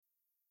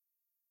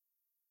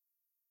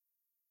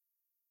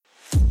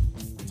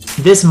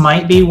This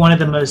might be one of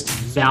the most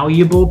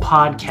valuable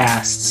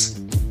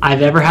podcasts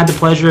I've ever had the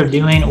pleasure of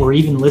doing or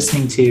even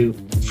listening to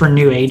for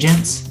new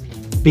agents,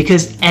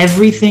 because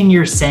everything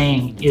you're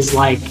saying is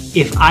like,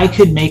 if I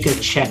could make a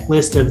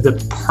checklist of the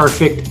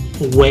perfect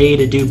way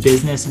to do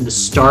business and to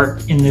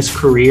start in this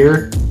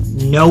career,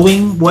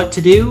 knowing what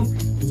to do,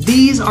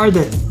 these are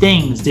the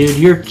things, dude.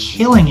 You're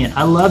killing it.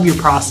 I love your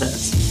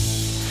process.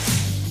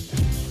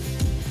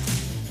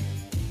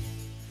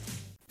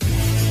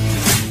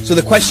 So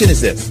the question is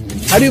this: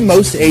 how do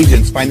most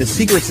agents find the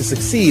secrets to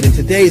succeed in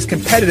today's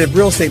competitive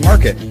real estate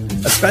market,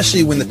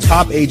 especially when the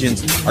top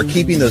agents are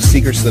keeping those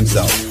secrets to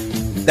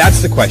themselves?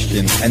 That's the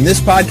question, and this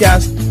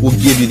podcast will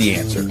give you the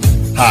answer.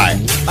 Hi,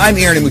 I'm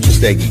Aaron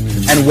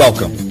Amuchastegui, and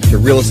welcome to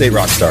Real Estate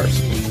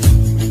Rockstars.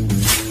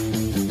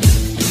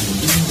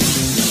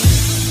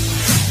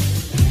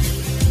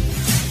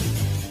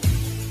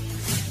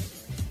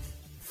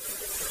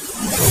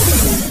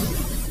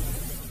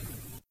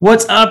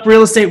 What's up,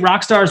 Real Estate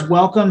Rockstars?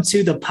 Welcome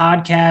to the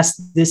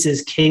podcast. This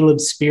is Caleb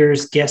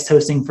Spears, guest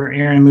hosting for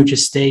Aaron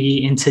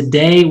Amuchastegui. And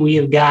today we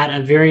have got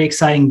a very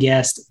exciting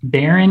guest,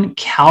 Baron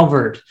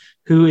Calvert,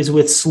 who is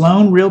with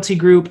Sloan Realty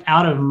Group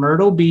out of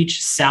Myrtle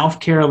Beach,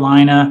 South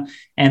Carolina.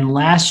 And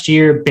last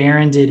year,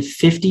 Baron did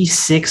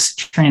 56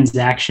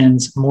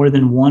 transactions, more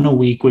than one a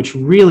week, which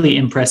really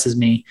impresses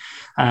me.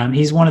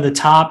 He's in the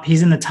top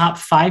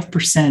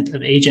 5%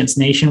 of agents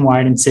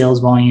nationwide in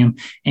sales volume,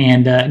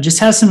 and just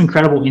has some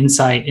incredible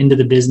insight into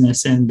the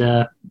business, and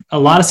a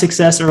lot of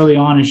success early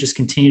on has just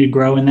continued to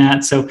grow in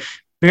that. So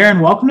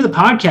Baron, welcome to the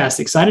podcast.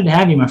 Excited to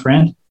have you, my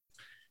friend.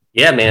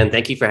 Yeah, man.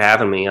 Thank you for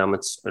having me.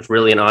 It's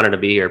really an honor to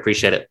be here.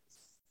 Appreciate it.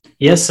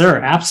 Yes,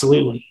 sir.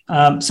 Absolutely.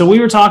 So we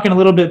were talking a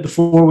little bit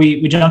before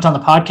we jumped on the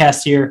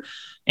podcast here,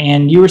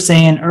 and you were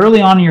saying early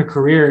on in your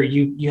career,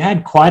 you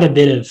had quite a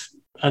bit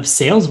of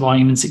sales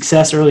volume and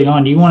success early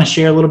on. Do you want to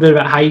share a little bit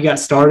about how you got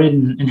started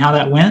and how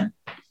that went?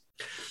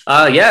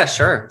 Yeah,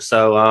 sure.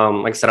 So,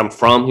 like I said, I'm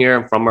from here.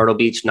 I'm from Myrtle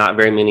Beach. Not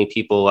very many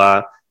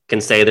people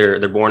can say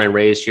they're born and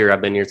raised here.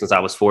 I've been here since I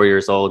was 4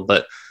 years old,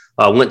 but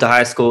went to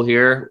high school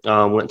here,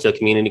 went to a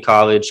community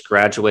college,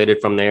 graduated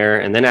from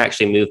there, and then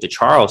actually moved to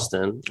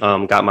Charleston,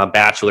 got my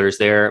bachelor's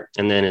there.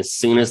 And then as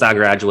soon as I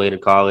graduated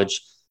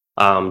college,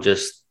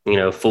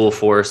 full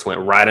force,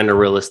 went right into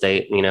real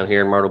estate,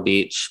 here in Myrtle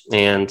Beach.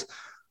 And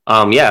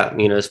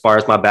as far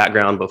as my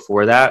background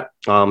before that,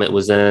 it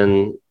was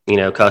in,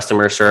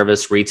 customer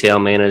service, retail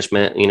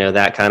management,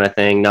 that kind of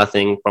thing,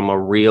 nothing from a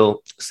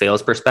real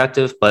sales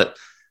perspective. But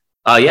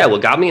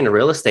what got me into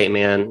real estate,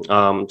 man,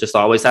 just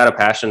always had a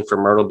passion for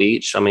Myrtle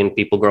Beach. I mean,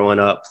 people growing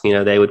up,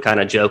 they would kind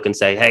of joke and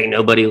say, hey,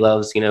 nobody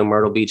loves,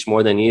 Myrtle Beach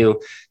more than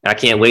you. I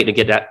can't wait to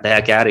get the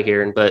heck out of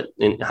here. But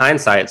in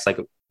hindsight, it's like,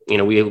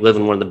 we live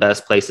in one of the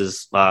best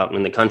places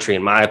in the country,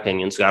 in my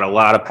opinion. It's got a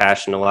lot of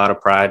passion, a lot of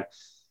pride.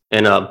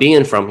 And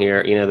being from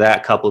here,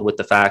 that coupled with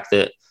the fact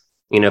that,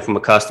 from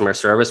a customer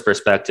service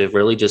perspective,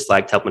 really just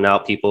liked helping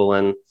out people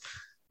and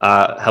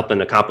helping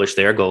accomplish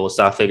their goals.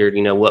 So I figured,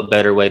 what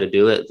better way to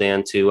do it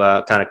than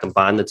to kind of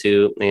combine the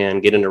two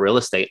and get into real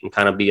estate and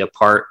kind of be a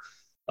part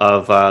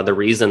of the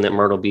reason that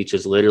Myrtle Beach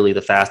is literally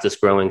the fastest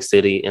growing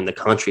city in the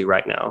country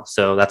right now.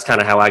 So that's kind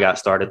of how I got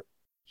started.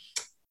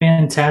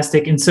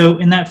 Fantastic. And so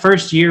in that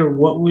first year,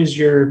 what was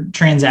your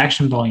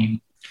transaction volume?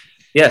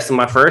 Yeah, so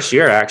my first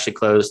year I actually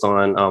closed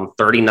on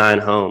 39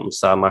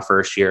 homes my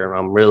first year.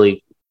 I'm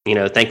really,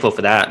 thankful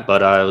for that,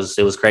 but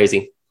it was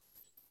crazy.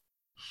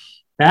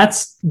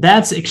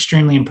 That's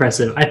extremely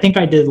impressive. I think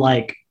I did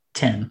like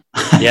 10.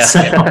 Yeah.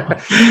 So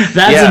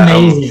that's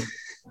amazing.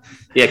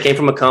 Came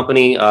from a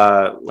company,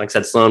 like I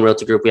said, Sloan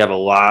Realty Group. We have a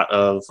lot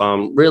of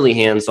really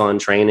hands-on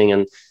training.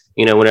 And,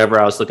 whenever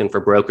I was looking for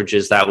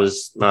brokerages, that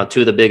was two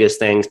of the biggest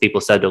things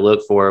people said to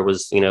look for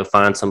was,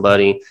 find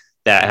somebody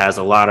that has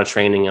a lot of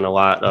training and a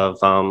lot of,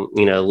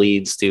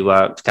 leads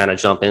to kind of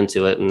jump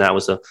into it. And that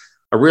was a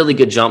really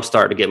good jump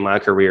start to get my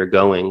career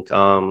going,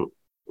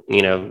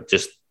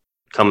 just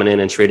coming in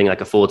and treating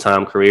like a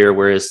full-time career,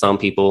 whereas some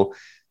people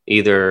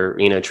either,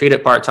 treat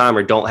it part-time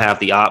or don't have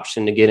the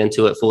option to get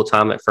into it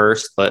full-time at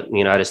first. But,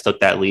 I just took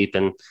that leap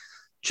and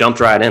jumped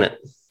right in it.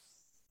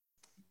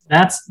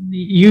 That's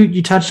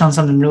you touched on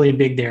something really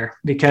big there,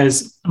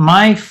 because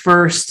my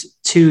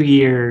first 2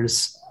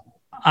 years,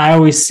 I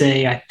always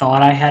say I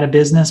thought I had a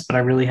business, but I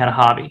really had a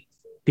hobby,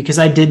 because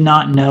I did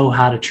not know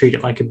how to treat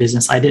it like a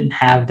business. I didn't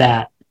have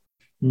that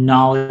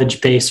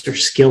knowledge base or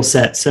skill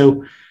set.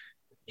 So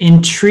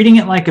in treating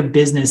it like a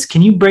business,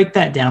 can you break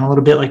that down a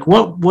little bit? Like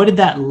what did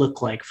that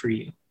look like for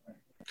you?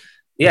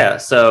 Yeah.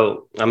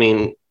 So, I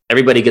mean,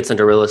 everybody gets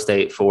into real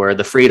estate for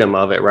the freedom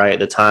of it, right?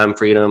 The time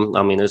freedom.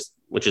 I mean,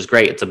 which is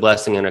great. It's a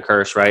blessing and a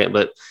curse, right?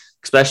 But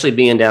especially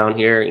being down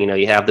here,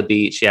 you have the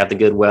beach, you have the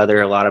good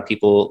weather. A lot of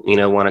people,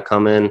 want to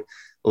come in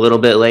a little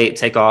bit late,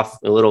 take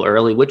off a little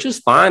early, which is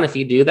fine if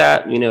you do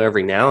that,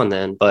 every now and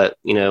then. But,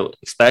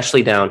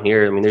 especially down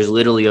here, I mean, there's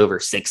literally over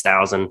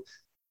 6,000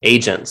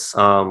 agents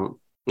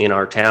in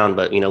our town,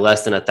 but,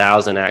 less than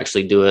 1,000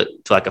 actually do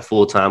it to like a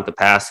full-time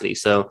capacity.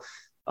 So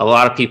a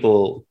lot of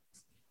people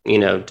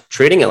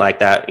treating it like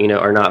that,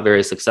 are not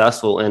very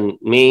successful. And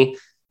me,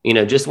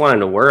 just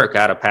wanting to work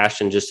out of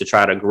passion just to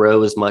try to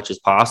grow as much as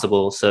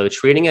possible. So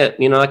treating it,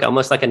 like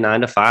almost like a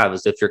 9 to 5,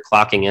 as if you're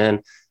clocking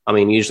in. I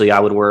mean, usually I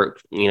would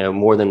work,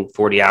 more than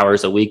 40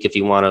 hours a week if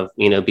you want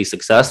to, be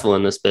successful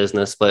in this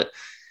business. But,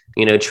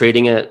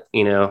 treating it,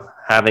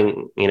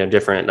 having,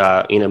 different,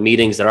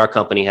 meetings that our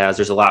company has,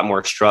 there's a lot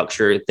more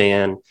structure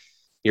than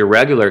your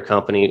regular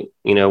company,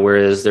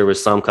 whereas there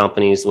was some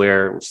companies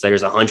where say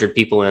there's 100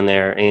 people in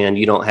there and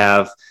you don't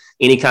have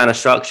any kind of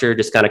structure,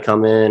 just kind of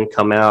come in,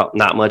 come out,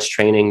 not much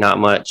training, not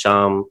much,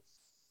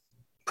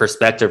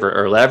 perspective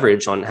or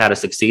leverage on how to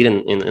succeed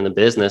in the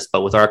business.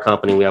 But with our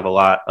company, we have a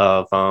lot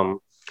of,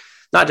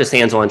 not just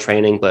hands-on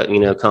training, but,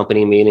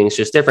 company meetings,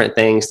 just different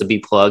things to be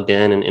plugged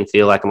in and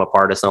feel like I'm a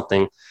part of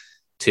something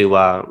to,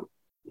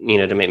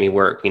 to make me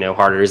work,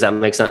 harder. Does that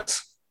make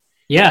sense?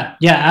 Yeah,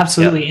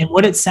 absolutely. Yeah. And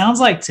what it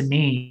sounds like to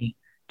me,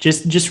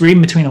 just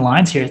reading between the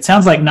lines here, it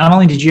sounds like not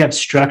only did you have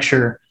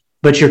structure,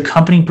 but your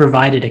company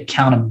provided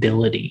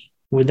accountability.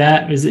 Does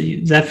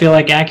that feel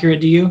like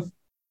accurate to you?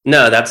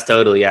 No, that's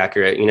totally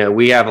accurate.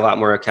 We have a lot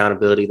more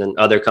accountability than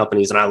other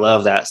companies, and I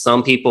love that.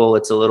 Some people,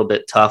 it's a little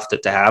bit tough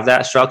to have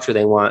that structure.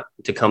 They want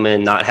to come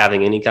in not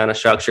having any kind of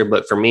structure.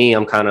 But for me,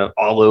 I'm kind of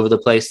all over the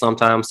place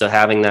sometimes. So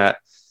having that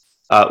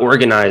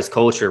organized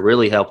culture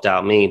really helped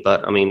out me.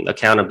 But I mean,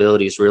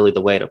 accountability is really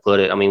the way to put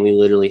it. I mean, we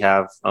literally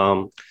have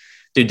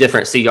do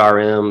different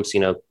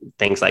CRMs,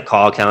 things like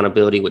call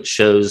accountability, which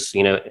shows,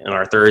 in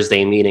our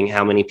Thursday meeting,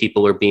 how many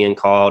people are being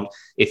called.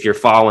 If you're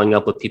following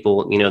up with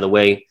people, the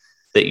way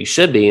that you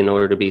should be in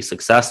order to be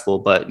successful.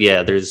 But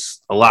yeah, there's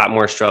a lot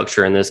more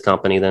structure in this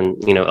company than,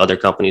 other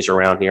companies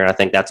around here. I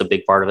think that's a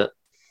big part of it.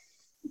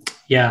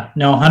 Yeah,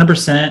 no,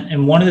 100%.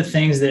 And one of the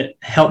things that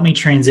helped me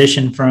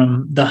transition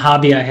from the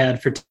hobby I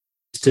had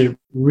to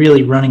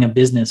really running a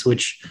business,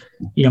 which,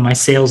 my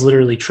sales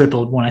literally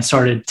tripled when I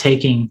started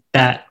taking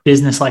that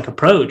business-like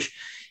approach.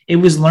 It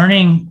was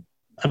learning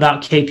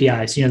about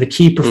KPIs, the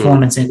key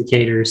performance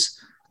indicators,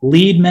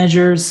 lead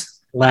measures,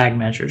 lag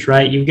measures,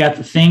 right? You've got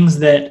the things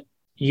that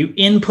you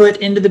input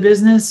into the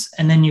business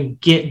and then you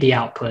get the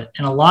output.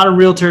 And a lot of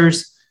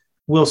realtors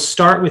will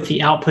start with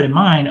the output in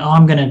mind. Oh,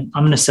 I'm going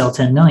to sell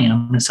 10 million.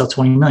 I'm going to sell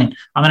 20 million.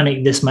 I'm going to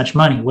make this much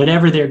money,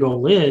 whatever their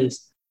goal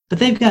is, but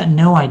they've got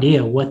no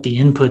idea what the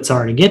inputs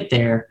are to get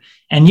there.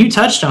 And you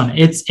touched on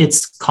it.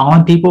 It's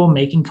calling people,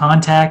 making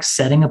contacts,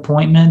 setting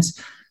appointments.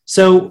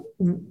 So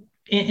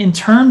in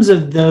terms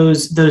of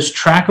those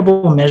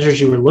trackable measures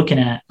you were looking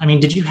at, I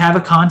mean, did you have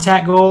a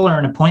contact goal or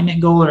an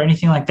appointment goal or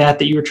anything like that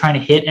you were trying to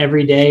hit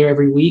every day or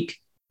every week?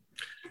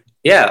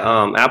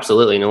 Yeah,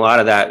 absolutely. And a lot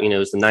of that,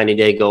 is the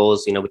 90-day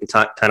goals. We can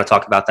kind of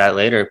talk about that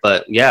later.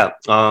 But yeah,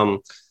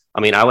 I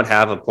mean, I would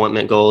have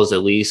appointment goals,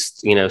 at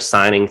least,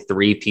 signing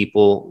 3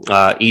 people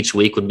each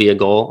week would be a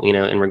goal,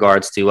 in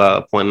regards to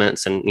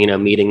appointments and,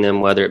 meeting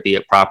them, whether it be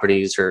at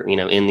properties or,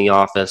 in the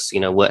office,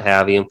 what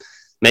have you.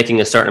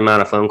 Making a certain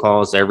amount of phone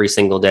calls every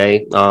single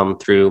day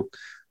through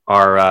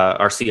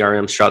our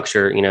CRM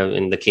structure,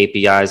 and the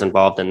KPIs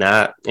involved in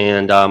that.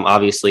 And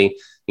obviously,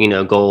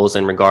 goals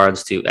in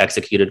regards to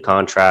executed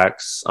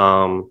contracts,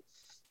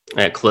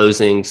 at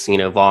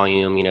closings,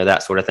 volume,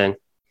 that sort of thing.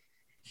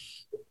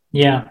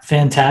 Yeah,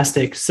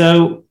 fantastic.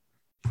 So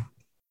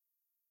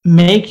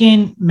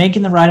making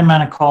the right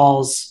amount of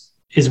calls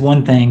is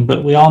one thing,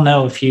 but we all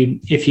know if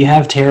you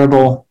have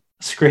terrible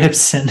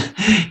scripts and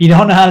you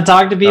don't know how to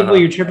talk to people,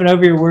 you're tripping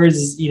over your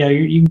words, you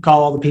can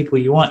call all the people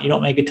you want. You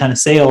don't make a ton of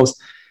sales.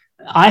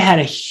 I had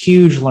a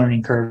huge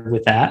learning curve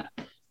with that.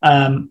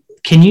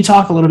 Can you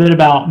talk a little bit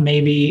about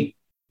maybe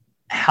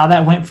how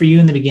that went for you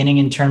in the beginning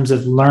in terms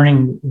of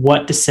learning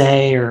what to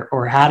say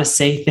or how to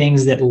say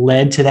things that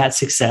led to that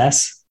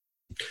success?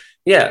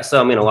 Yeah. So,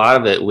 I mean, a lot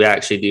of it, we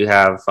actually do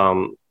have,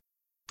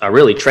 I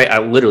literally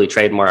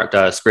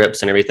trademarked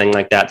scripts and everything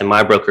like that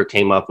my broker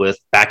came up with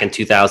back in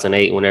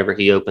 2008, whenever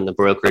he opened the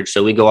brokerage.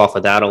 So we go off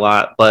of that a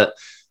lot, but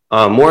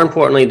more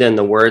importantly than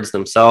the words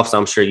themselves,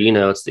 I'm sure,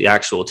 it's the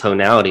actual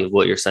tonality of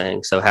what you're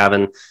saying. So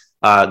having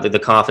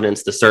the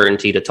confidence, the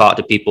certainty to talk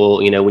to people,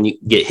 when you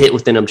get hit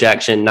with an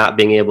objection, not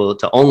being able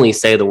to only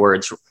say the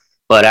words,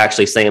 but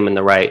actually say them in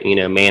the right,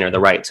 manner, the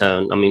right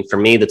tone. I mean, for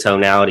me, the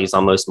tonality is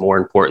almost more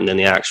important than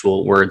the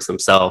actual words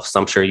themselves. So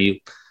I'm sure you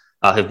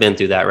have been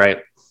through that, right?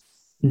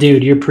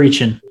 Dude, you're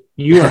preaching.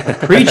 You are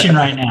preaching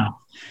right now.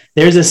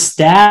 There's a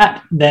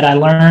stat that I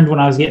learned when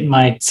I was getting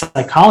my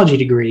psychology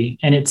degree,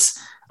 and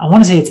I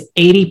want to say it's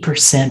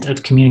 80%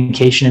 of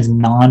communication is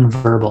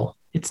nonverbal.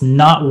 It's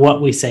not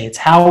what we say. It's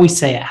how we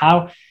say it.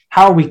 How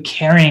are we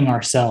carrying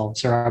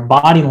ourselves, or our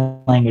body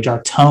language,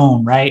 our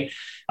tone, right?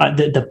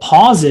 The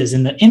pauses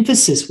and the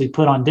emphasis we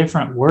put on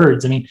different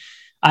words. I mean,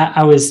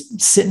 I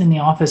was sitting in the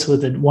office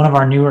with one of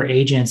our newer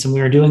agents, and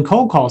we were doing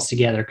cold calls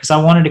together because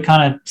I wanted to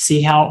kind of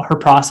see how her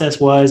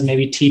process was,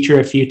 maybe teach her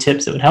a few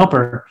tips that would help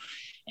her.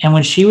 And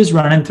when she was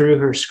running through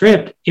her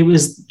script, she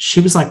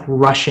was like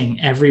rushing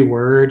every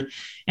word.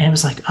 And it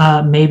was like,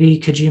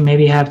 could you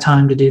have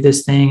time to do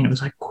this thing? And it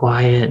was like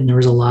quiet. And there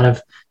was a lot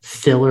of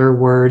filler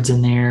words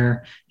in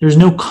there. There was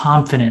no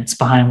confidence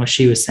behind what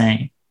she was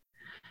saying.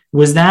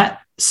 Was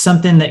that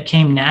something that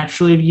came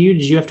naturally to you?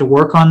 Did you have to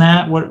work on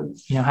that?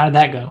 How did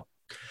that go?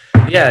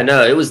 Yeah,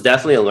 no, it was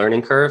definitely a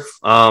learning curve.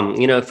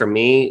 For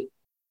me,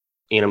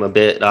 I'm a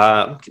bit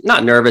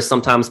not nervous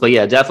sometimes, but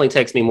yeah, it definitely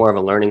takes me more of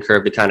a learning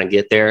curve to kind of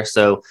get there.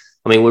 So,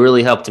 what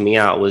really helped me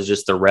out was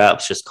just the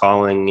reps, just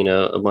calling,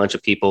 a bunch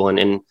of people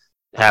and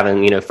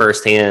having,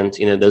 firsthand,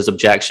 those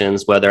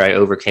objections, whether I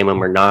overcame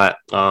them or not.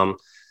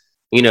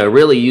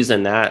 Really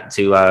using that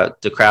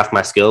to craft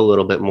my skill a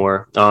little bit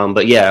more.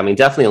 But yeah,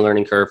 definitely a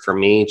learning curve for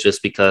me,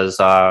 just because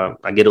I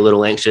get a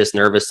little anxious,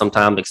 nervous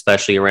sometimes,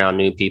 especially around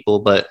new people.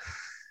 But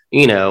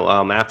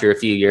after a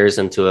few years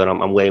into it,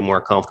 I'm way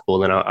more comfortable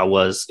than I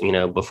was,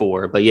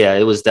 before. But yeah,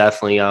 it was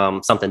definitely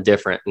something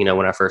different,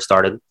 when I first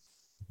started.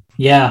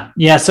 Yeah.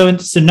 Yeah. So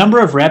number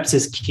of reps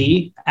is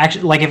key.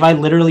 Actually, like if I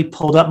literally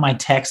pulled up my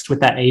text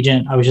with that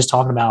agent I was just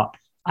talking about,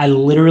 I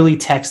literally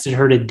texted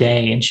her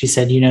today and she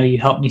said, you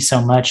helped me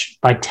so much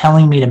by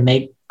telling me to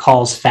make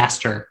calls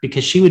faster,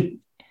 because she would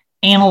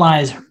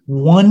analyze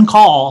one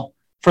call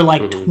for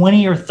like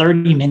 20 or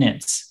 30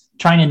 minutes,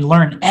 trying to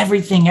learn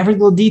everything, every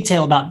little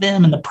detail about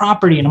them and the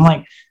property. And I'm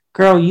like,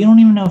 girl, you don't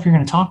even know if you're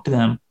going to talk to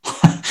them.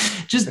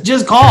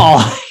 just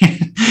call.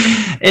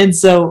 And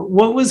so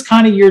what was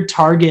kind of your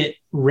target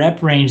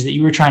rep range that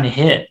you were trying to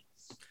hit?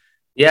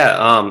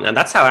 Yeah. And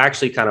that's how I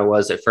actually kind of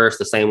was at first,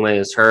 the same way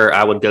as her.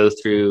 I would go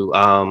through,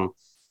 our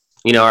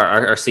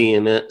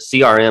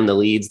CRM, the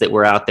leads that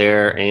were out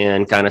there,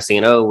 and kind of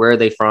seeing, where are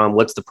they from?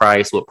 What's the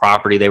price? What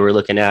property they were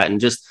looking at? And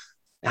just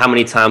how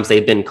many times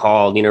they've been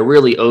called,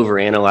 really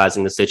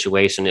overanalyzing the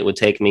situation. It would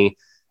take me,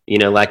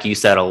 like you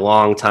said, a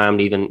long time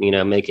to even,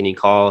 make any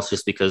calls,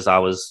 just because I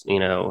was,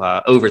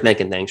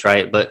 overthinking things.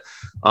 Right. But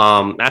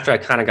after I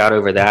kind of got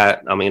over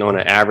that, on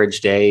an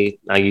average day,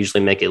 I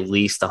usually make at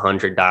least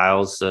 100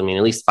 dials. At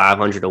least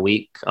 500 a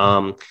week.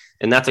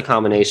 And that's a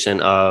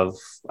combination of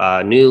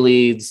new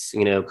leads,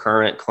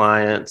 current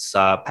clients,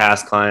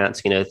 past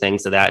clients,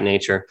 things of that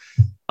nature.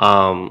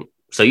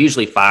 So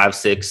usually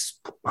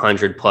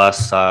 500-600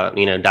 plus,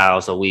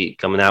 dials a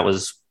week. That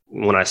was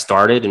when I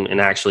started,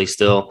 and actually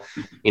still,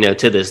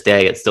 to this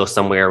day, it's still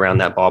somewhere around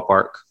that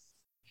ballpark.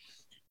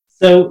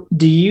 So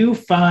do you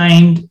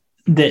find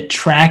that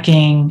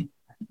tracking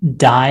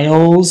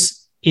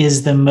dials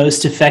is the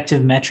most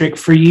effective metric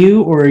for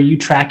you, or are you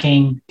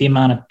tracking the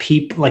amount of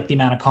people, like the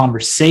amount of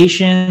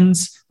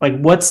conversations? Like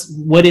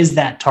what is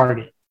that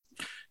target?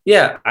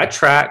 Yeah, I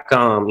track,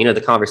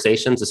 the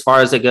conversations as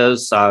far as it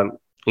goes.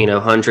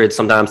 100,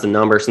 sometimes the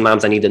number,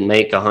 sometimes I need to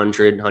make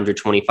 100,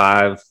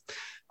 125,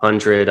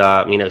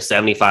 100,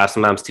 75,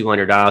 sometimes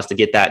 $200 to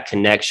get that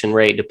connection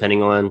rate,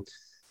 depending on,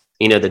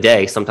 the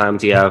day.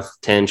 Sometimes you have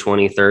 10,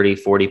 20, 30,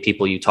 40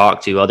 people you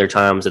talk to. Other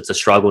times it's a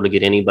struggle to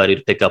get anybody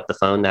to pick up the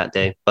phone that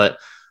day. But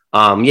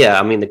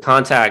the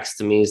contacts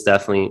to me is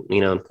definitely,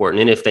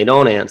 important. And if they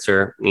don't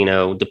answer,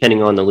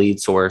 depending on the lead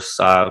source,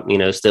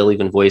 still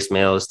even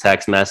voicemails,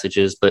 text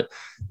messages, but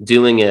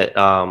doing it,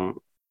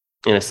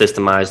 in a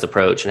systemized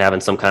approach and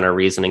having some kind of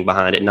reasoning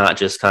behind it, not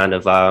just kind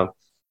of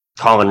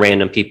calling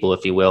random people,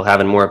 if you will,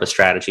 having more of a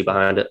strategy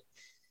behind it.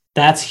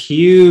 That's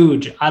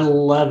huge. I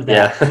love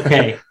that. Yeah.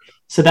 Okay.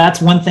 So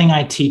that's one thing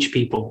I teach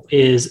people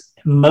is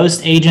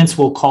most agents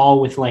will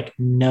call with like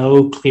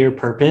no clear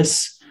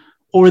purpose,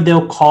 or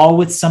they'll call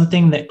with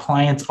something that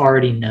clients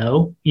already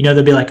know.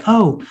 They'll be like,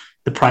 oh,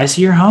 the price of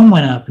your home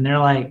went up. And they're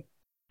like,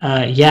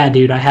 yeah,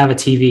 dude, I have a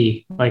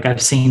TV. Like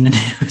I've seen the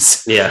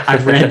news. Yeah.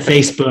 I've read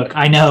Facebook.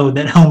 I know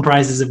that home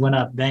prices have went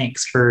up.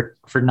 Thanks for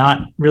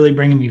not really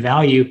bringing me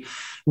value.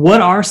 What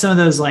are some of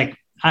those, I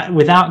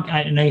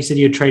know you said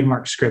you had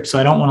trademark scripts, so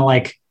I don't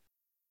want to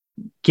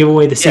give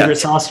away the secret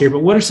sauce here, but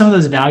what are some of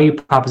those value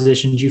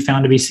propositions you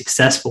found to be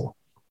successful?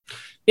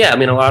 Yeah.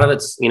 A lot of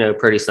it's,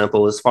 pretty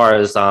simple as far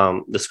as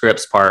the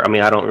scripts part.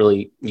 I don't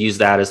really use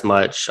that as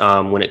much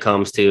when it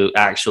comes to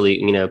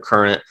actually,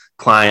 current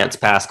clients,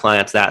 past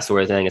clients, that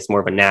sort of thing. It's more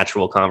of a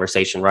natural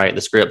conversation, right?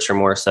 The scripts are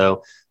more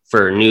so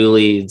for new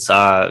leads,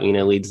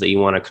 leads that you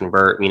want to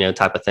convert,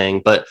 type of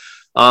thing. But,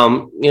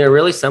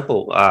 really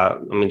simple.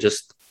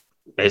 Just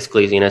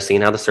basically,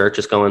 seeing how the search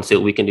is going, see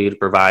what we can do to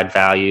provide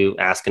value,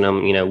 asking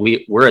them,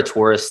 we're a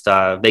tourist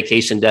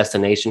vacation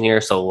destination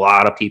here. So a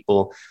lot of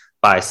people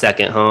buy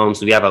second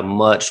homes. We have a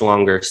much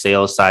longer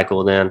sales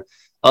cycle than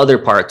other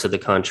parts of the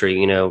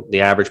country.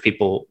 The average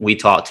people we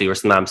talk to are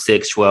sometimes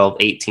 6, 12,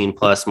 18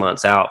 plus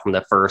months out from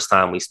the first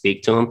time we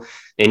speak to them.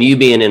 And you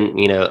being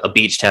in, a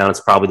beach town,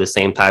 it's probably the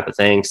same type of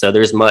thing. So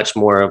there's much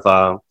more of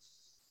a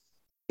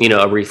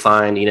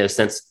refined,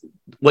 since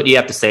what you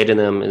have to say to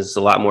them is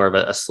a lot more of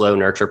a slow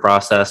nurture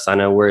process. I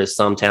know, whereas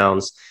some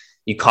towns,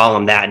 you call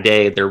them that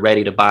day, they're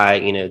ready to buy,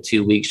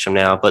 2 weeks from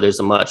now, but there's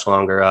a much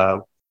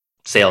longer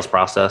sales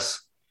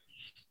process.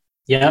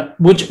 Yeah.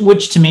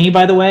 Which to me,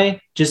 by the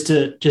way, just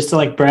to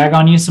brag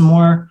on you some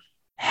more,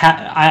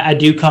 I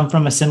do come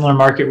from a similar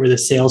market where the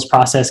sales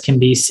process can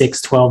be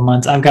 6, 12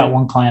 months. I've got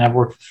one client I've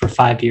worked with for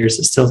 5 years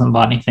that still hasn't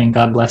bought anything.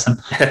 God bless him.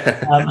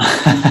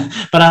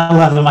 But I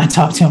love him. I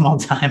talk to him all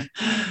the time.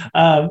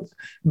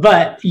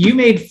 But you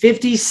made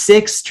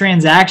 56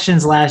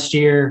 transactions last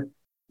year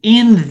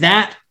in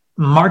that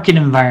market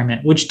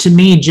environment, which to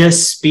me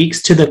just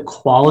speaks to the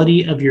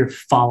quality of your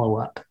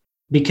follow-up,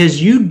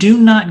 because you do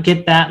not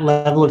get that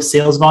level of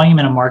sales volume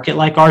in a market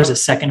like ours, a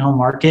second home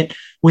market,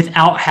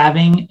 without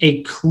having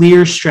a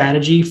clear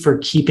strategy for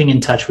keeping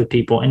in touch with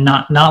people and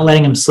not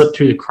letting them slip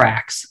through the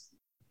cracks.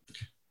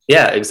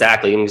 Yeah,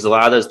 exactly. Because a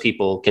lot of those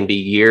people can be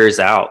years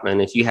out.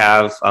 And if you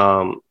have,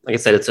 like I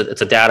said, it's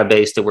a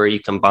database to where you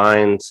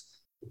combine,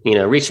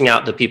 reaching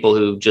out to people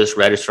who just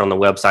register on the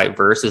website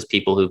versus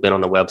people who've been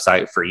on the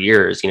website for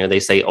years. They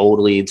say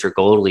old leads or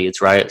gold leads,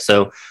 right?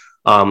 So,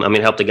 I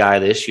helped a guy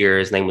this year.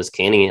 His name was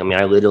Kenny.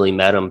 I literally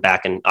met him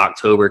back in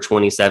October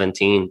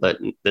 2017, but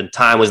the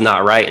time was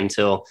not right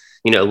until,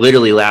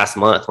 literally last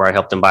month, where I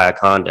helped him buy a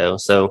condo.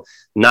 So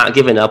not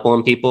giving up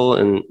on people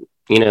and,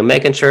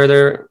 making sure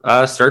their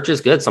search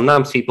is good.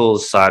 Sometimes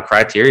people's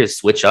criteria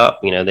switch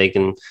up. They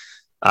can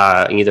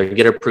either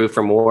get approved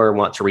for more or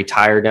want to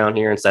retire down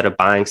here instead of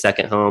buying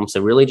second home.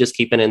 So really just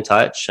keeping in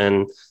touch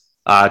and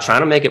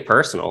trying to make it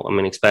personal.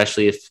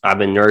 Especially if I've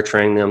been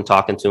nurturing them,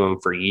 talking to them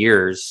for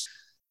years,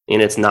 and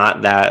it's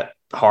not that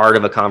hard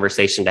of a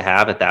conversation to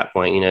have at that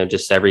point,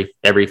 just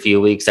every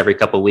few weeks, every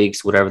couple of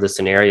weeks, whatever the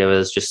scenario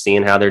is, just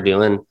seeing how they're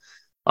doing,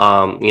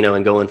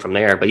 and going from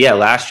there. But yeah,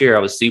 last year I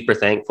was super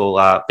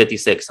thankful,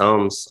 56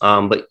 homes.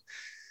 But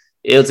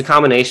it was a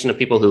combination of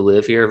people who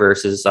live here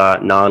versus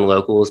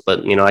non-locals.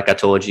 But, like I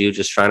told you,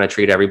 just trying to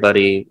treat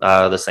everybody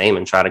the same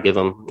and try to give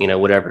them,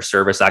 whatever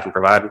service I can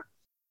provide.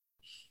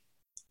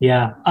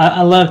 Yeah,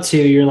 I love to.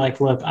 You're like,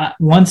 look,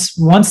 once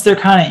they're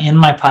kind of in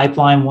my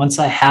pipeline, once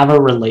I have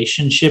a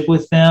relationship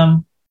with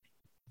them,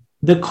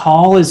 the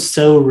call is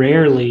so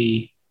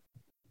rarely,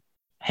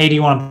 hey, do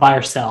you want to buy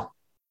or sell?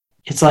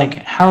 It's like,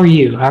 how are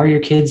you? How are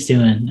your kids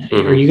doing?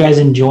 Mm-hmm. Are you guys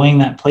enjoying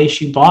that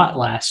place you bought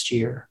last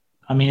year?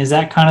 Is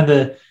that kind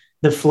of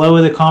the flow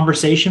of the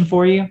conversation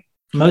for you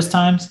most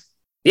times?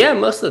 Yeah,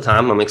 most of the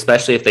time,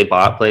 especially if they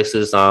bought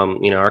places.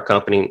 Our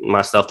company,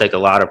 myself, take a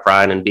lot of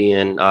pride in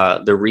being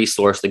the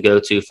resource to go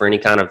to for any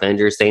kind of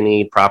vendors they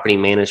need, property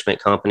management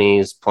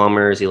companies,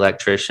 plumbers,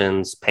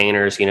 electricians,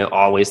 painters,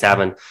 always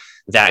having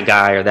that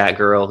guy or that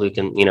girl who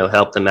can,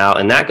 help them out.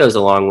 And that goes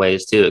a long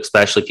ways too,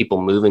 especially people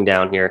moving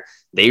down here.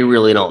 They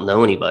really don't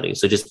know anybody.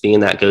 So just being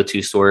that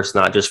go-to source,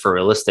 not just for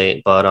real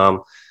estate, but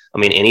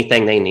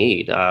anything they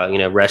need,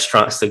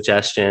 restaurant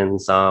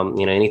suggestions,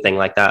 anything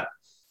like that.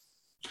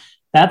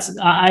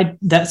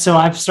 So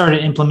I've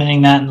started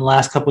implementing that in the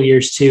last couple of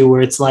years too,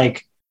 where it's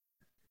like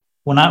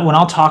when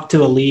I'll talk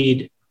to a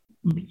lead,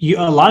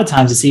 a lot of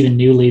times it's even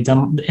new leads,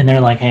 and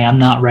they're like, hey, I'm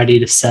not ready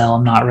to sell.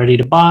 I'm not ready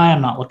to buy.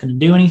 I'm not looking to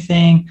do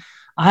anything.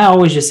 I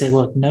always just say,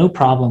 look, no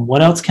problem.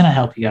 What else can I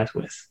help you guys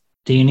with?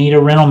 Do you need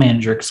a rental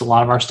manager? Because a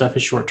lot of our stuff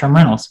is short-term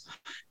rentals.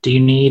 Do you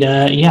need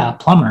a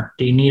plumber?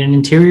 Do you need an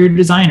interior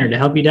designer to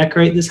help you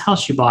decorate this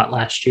house you bought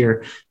last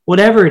year?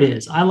 Whatever it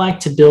is, I like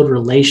to build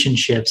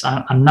relationships.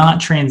 I'm not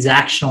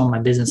transactional in my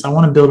business. I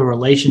want to build a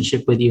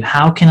relationship with you.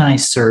 How can I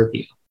serve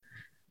you?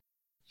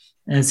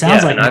 And it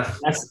sounds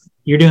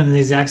you're doing the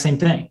exact same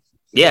thing.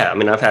 Yeah.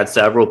 I've had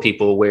several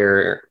people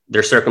where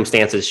their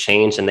circumstances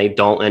change and they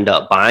don't end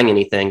up buying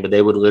anything, but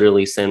they would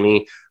literally send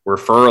me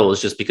referrals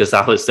just because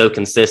I was so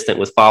consistent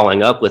with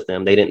following up with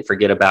them. They didn't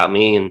forget about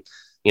me. And,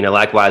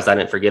 likewise, I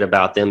didn't forget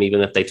about them,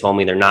 even if they told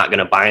me they're not going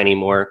to buy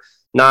anymore.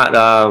 Not,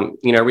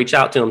 reach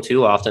out to them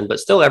too often,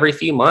 but still every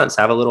few months,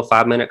 have a little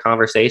 5-minute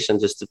conversation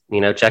just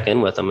to, check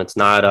in with them. It's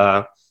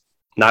not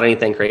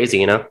anything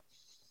crazy,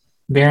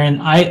 Baron,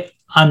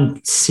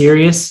 I'm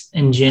serious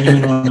and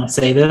genuine when I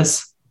say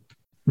this.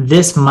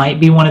 This might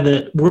be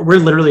we're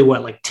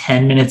literally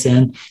 10 minutes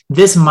in.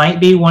 This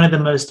might be one of the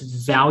most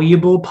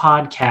valuable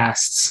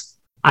podcasts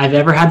I've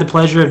ever had the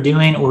pleasure of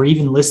doing or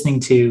even listening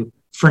to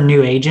for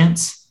new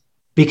agents,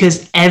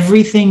 because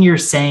everything you're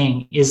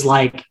saying is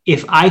like,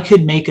 if I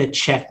could make a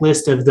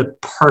checklist of the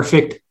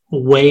perfect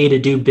way to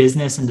do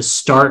business and to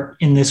start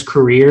in this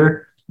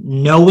career,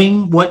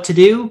 knowing what to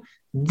do,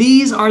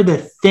 these are the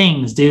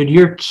things, dude.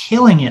 You're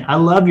killing it. I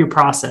love your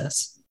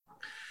process.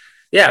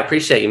 Yeah, I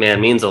appreciate you, man.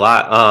 It means a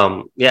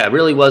lot. It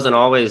really wasn't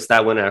always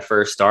that when I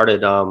first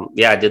started.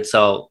 I did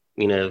sell,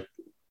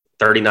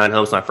 39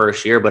 homes my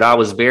first year, but I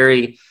was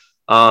very,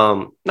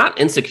 not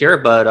insecure,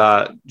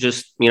 but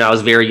just, I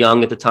was very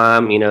young at the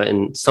time,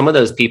 and some of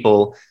those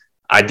people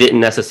I didn't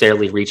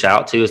necessarily reach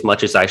out to as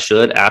much as I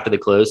should after the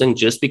closing,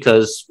 just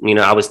because,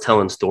 I was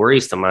telling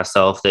stories to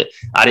myself that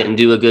I didn't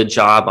do a good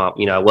job.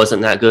 I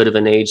wasn't that good of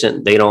an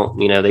agent. They don't,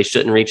 they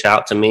shouldn't reach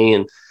out to me.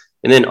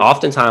 And then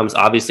oftentimes,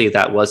 obviously,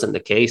 that wasn't the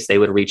case. They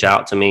would reach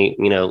out to me,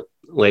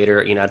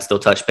 later, I'd still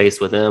touch base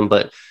with them.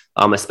 But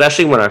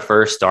especially when I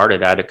first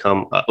started, I had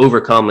to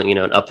overcome, an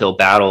uphill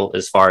battle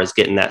as far as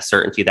getting that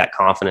certainty, that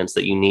confidence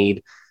that you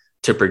need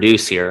to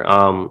produce here.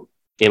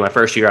 In my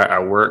first year, I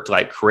worked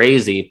like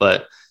crazy,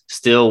 but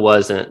still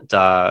wasn't,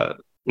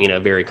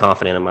 very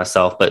confident in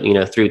myself. But,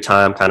 through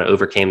time, kind of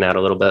overcame that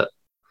a little bit.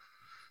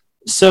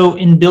 So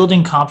in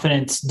building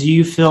confidence, do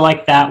you feel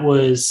like that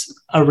was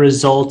a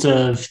result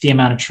of the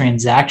amount of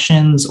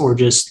transactions or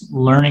just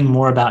learning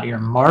more about your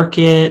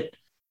market?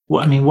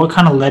 What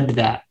kind of led to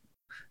that?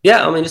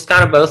 Yeah, I mean, just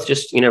kind of both,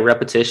 just,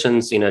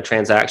 repetitions,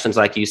 transactions,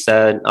 like you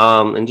said,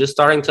 and just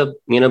starting to,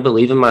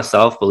 believe in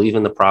myself, believe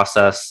in the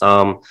process,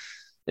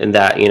 and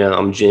that,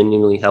 I'm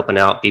genuinely helping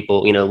out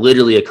people,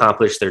 literally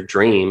accomplish their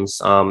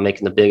dreams,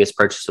 making the biggest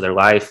purchase of their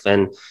life.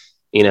 And,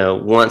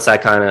 once I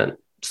kind of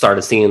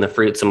started seeing the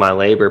fruits of my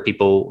labor,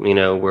 people,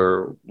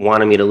 were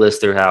wanting me to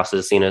list their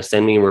houses,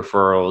 send me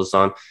referrals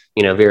on,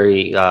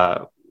 very,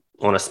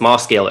 on a small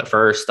scale at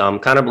first,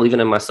 kind of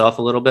believing in myself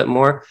a little bit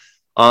more.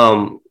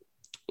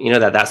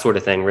 That sort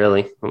of thing,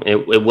 really.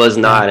 It was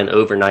not an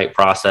overnight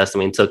process. I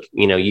mean, it took,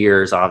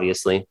 years,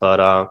 obviously, but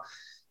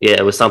yeah,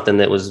 it was something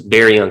that was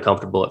very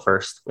uncomfortable at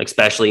first,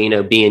 especially,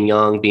 being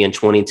young, being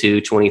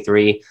 22,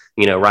 23,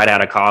 right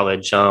out of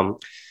college,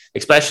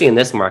 especially in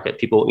this market,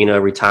 people,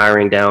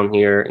 retiring down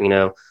here,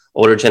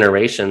 older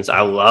generations.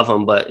 I love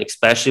them, but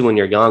especially when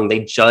you're young,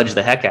 they judge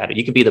the heck out of it.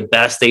 You could be the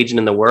best agent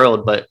in the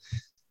world, but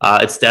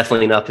it's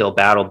definitely an uphill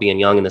battle being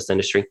young in this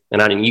industry.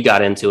 And I mean, you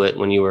got into it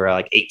when you were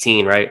like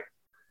 18, right?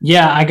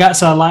 Yeah, I got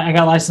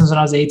licensed when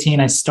I was 18.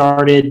 I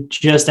started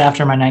just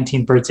after my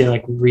 19th birthday,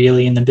 like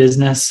really in the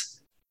business.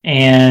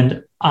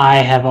 And I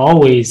have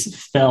always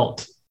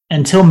felt,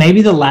 until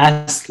maybe the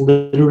last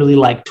literally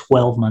like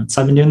 12 months,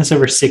 I've been doing this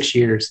over 6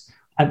 years.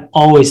 I've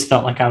always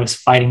felt like I was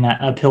fighting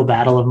that uphill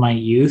battle of my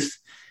youth.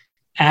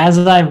 As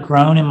I've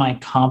grown in my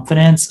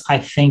confidence, I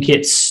think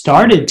it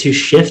started to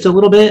shift a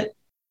little bit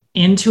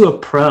into a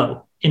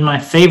pro in my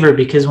favor,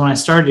 because when I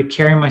started to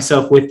carry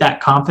myself with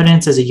that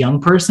confidence as a young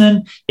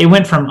person, it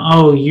went from,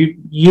 oh, you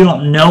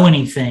don't know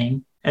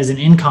anything as an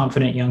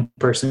inconfident young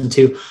person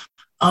to,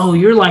 oh,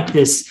 you're like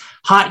this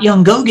hot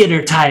young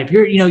go-getter type.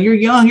 You're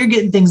young, you're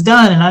getting things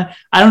done. And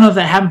I don't know if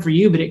that happened for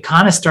you, but it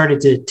kind of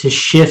started to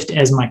shift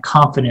as my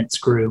confidence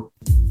grew.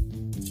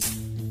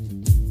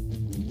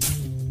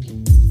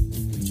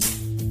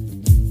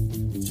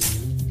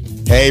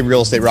 Hey,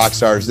 real estate rock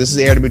stars. This is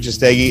Aaron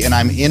Amuchastegui, and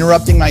I'm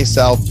interrupting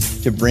myself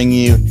to bring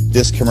you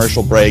this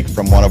commercial break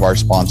from one of our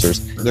sponsors.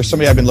 There's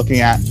somebody I've been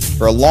looking at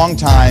for a long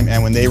time,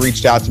 and when they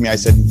reached out to me, I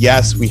said,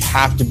 yes, we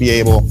have to be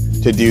able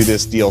to do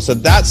this deal. So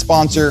that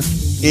sponsor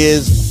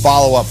is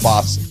Follow Up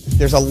Boss.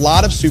 There's a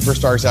lot of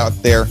superstars out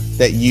there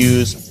that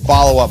use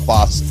Follow Up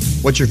Boss.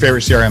 What's your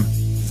favorite CRM?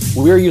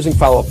 We're using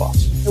Follow Up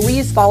Boss. We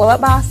use Follow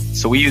Up Boss.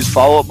 So we use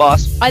Follow Up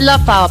Boss. I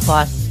love Follow Up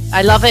Boss.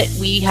 I love it.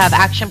 We have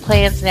action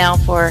plans now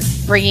for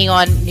bringing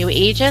on new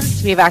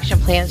agents. We have action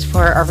plans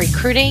for our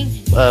recruiting.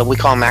 We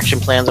call them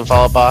action plans in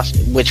Follow Up Boss,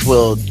 which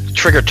will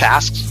trigger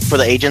tasks for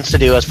the agents to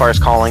do as far as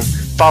calling.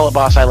 Follow Up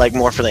Boss I like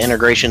more for the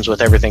integrations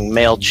with everything,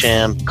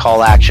 MailChimp,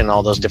 Call Action,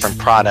 all those different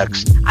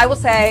products. I will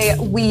say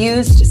we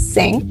used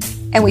Sync,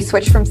 and we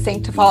switched from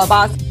Sync to Follow Up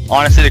Boss.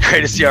 Honestly, the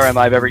greatest CRM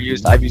I've ever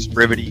used. I've used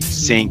Brivity,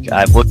 Sync.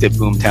 I've looked at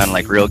Boomtown,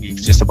 like Real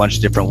Geeks, just a bunch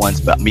of different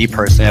ones. But me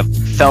personally, I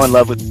fell in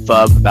love with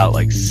FUB about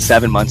like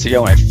 7 months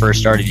ago when I first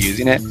started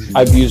using it.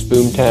 I've used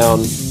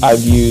Boomtown.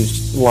 I've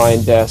used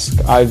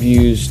LionDesk. I've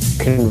used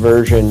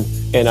Conversion.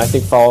 And I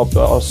think Follow Up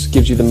Boss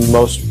gives you the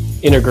most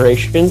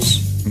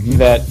integrations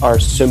that are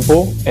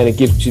simple, and it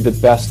gives you the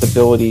best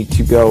ability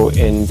to go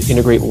and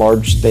integrate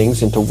large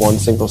things into one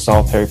single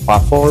solitary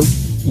platform,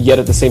 yet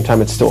at the same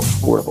time it's still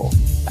affordable.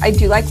 I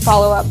do like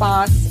Follow Up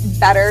Boss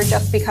better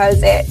just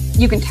because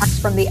you can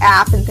text from the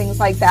app and things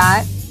like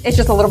that. It's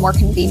just a little more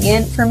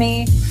convenient for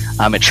me.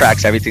 It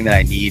tracks everything that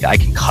I need. I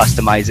can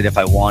customize it if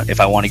I want.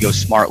 If I want to go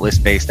smart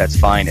list based, that's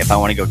fine. If I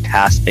want to go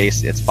task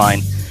based, it's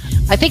fine.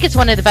 I think it's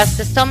one of the best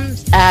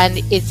systems, and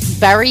it's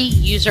very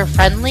user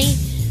friendly.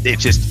 It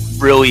just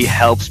really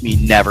helps me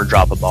never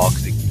drop a ball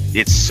because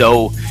it's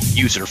so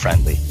user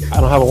friendly. I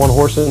don't have a one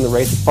horse in the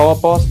race with Follow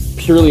Up Boss.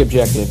 Purely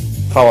objective,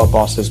 Follow Up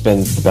Boss has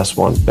been the best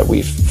one that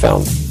we've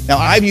found. Now,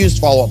 I've used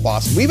Follow Up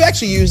Boss. We've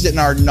actually used it in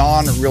our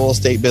non-real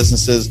estate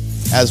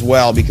businesses as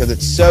well because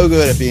it's so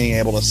good at being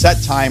able to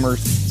set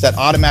timers, set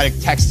automatic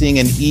texting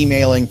and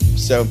emailing.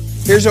 So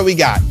here's what we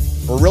got.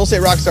 For Real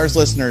Estate Rockstars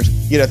listeners,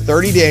 you get a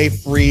 30-day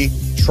free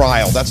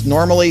trial. That's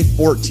normally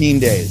 14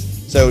 days.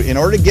 So in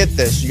order to get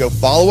this, you go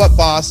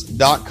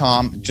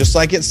followupboss.com, just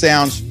like it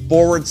sounds,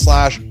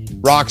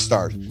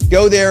 /rockstars.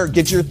 Go there,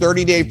 get your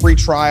 30-day free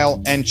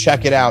trial, and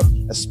check it out.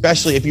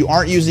 Especially if you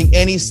aren't using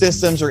any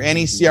systems or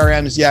any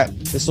CRMs yet,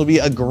 this will be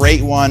a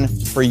great one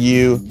for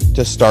you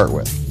to start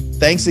with.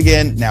 Thanks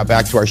again. Now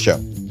back to our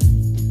show.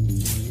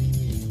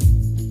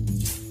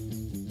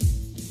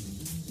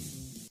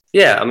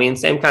 Yeah, I mean,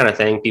 same kind of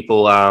thing.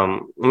 People,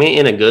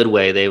 in a good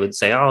way, they would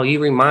say, oh, you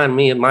remind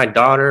me of my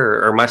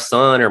daughter or my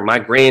son or my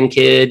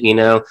grandkid,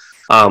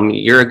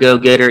 you're a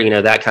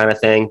go-getter, that kind of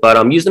thing. But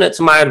I'm using it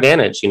to my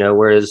advantage,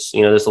 whereas,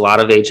 there's a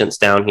lot of agents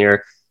down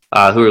here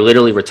who are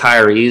literally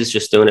retirees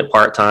just doing it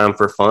part-time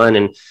for fun.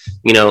 And,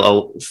 I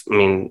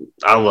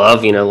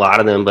love, a lot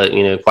of them, but,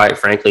 quite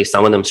frankly,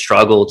 some of them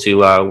struggle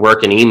to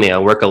work an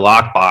email, work a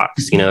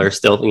lockbox, or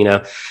still,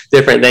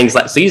 different things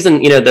like, so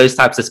using, those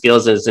types of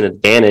skills as an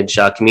advantage,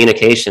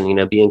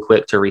 communication, being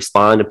quick to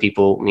respond to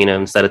people,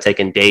 instead of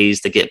taking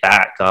days to get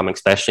back,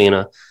 especially in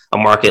a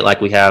market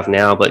like we have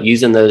now, but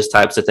using those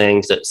types of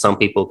things that some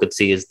people could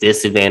see as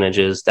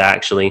disadvantages to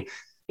actually,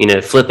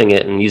 flipping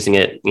it and using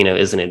it,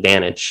 is an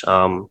advantage,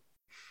 from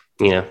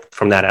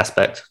that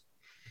aspect.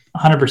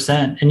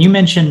 100%. And you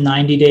mentioned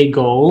 90-day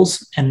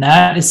goals, and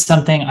that is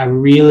something I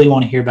really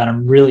want to hear about.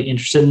 I'm really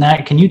interested in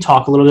that. Can you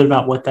talk a little bit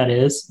about what that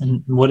is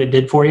and what it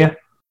did for you?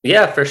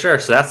 Yeah, for sure.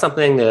 So that's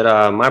something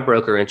that my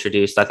broker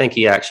introduced. I think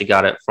he actually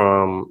got it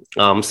from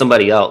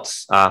somebody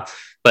else.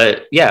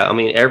 But yeah, I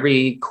mean,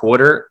 every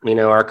quarter,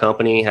 our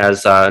company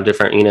has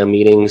different,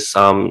 meetings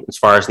as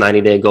far as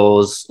 90-day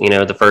goals,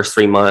 the first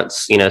 3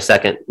 months,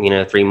 second,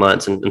 3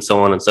 months and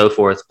so on and so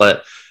forth.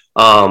 But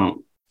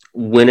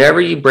whenever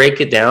you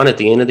break it down at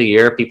the end of the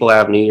year, people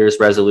have New Year's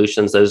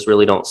resolutions. Those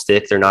really don't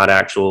stick. They're not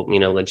actual,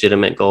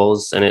 legitimate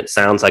goals. And it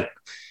sounds like,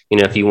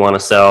 if you want to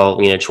sell,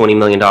 $20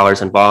 million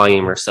in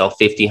volume or sell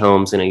 50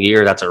 homes in a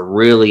year, that's a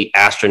really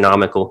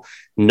astronomical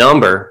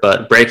number.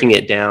 But breaking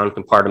it down,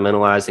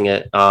 compartmentalizing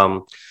it,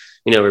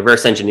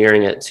 reverse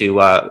engineering it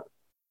to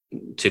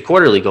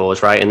quarterly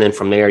goals, right? And then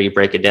from there, you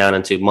break it down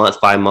into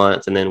month by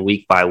month and then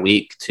week by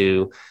week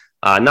to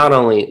not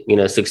only,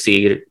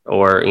 succeed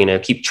or,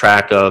 keep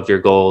track of your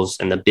goals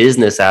and the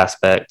business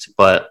aspect,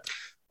 but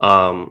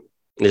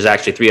there's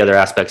actually 3 other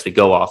aspects we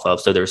go off of.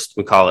 So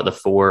we call it the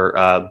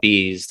 4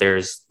 B's.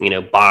 There's,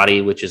 body,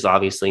 which is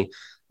obviously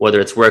whether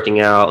it's working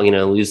out,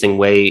 losing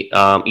weight,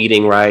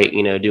 eating right,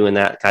 doing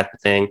that type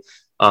of thing.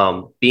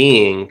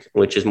 Being,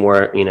 which is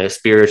more,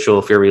 spiritual,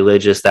 if you're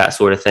religious, that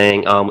sort of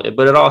thing.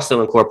 But it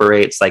also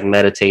incorporates like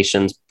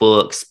meditations,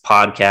 books,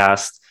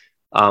 podcasts,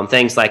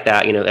 things like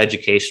that,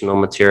 educational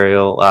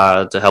material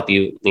to help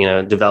you,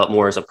 develop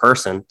more as a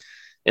person.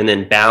 And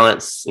then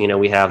balance,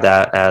 we have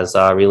that as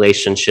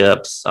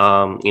relationships,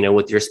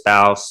 with your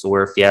spouse,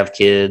 or if you have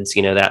kids,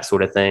 that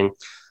sort of thing,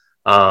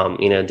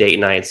 date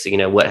nights,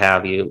 what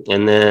have you.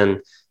 And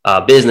then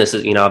business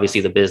is,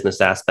 obviously the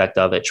business aspect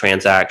of it,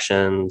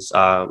 transactions,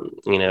 how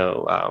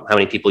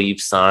many people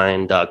you've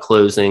signed,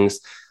 closings,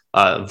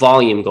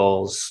 volume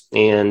goals.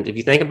 And if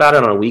you think about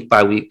it on a week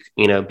by week,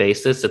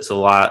 basis, it's a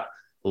lot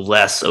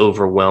less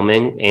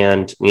overwhelming.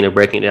 And,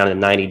 breaking it down to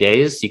 90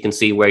 days, you can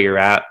see where you're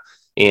at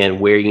and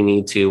where you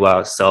need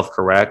to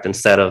self-correct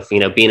instead of,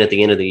 being at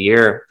the end of the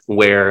year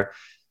or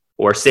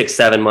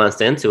 6-7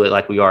 months into it,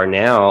 like we are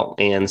now,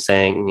 and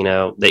saying,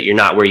 that you're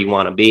not where you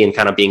want to be and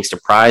kind of being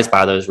surprised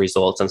by those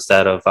results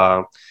instead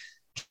of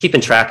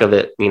keeping track of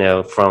it,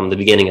 from the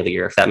beginning of the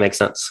year, if that makes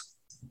sense.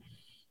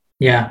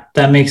 Yeah,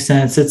 that makes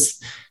sense. It's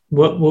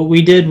what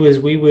we did was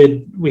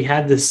we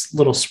had this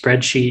little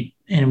spreadsheet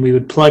and we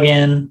would plug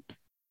in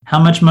how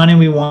much money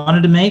we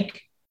wanted to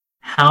make,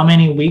 how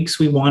many weeks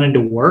we wanted to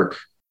work.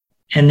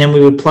 And then we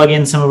would plug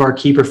in some of our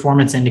key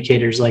performance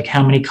indicators, like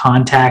how many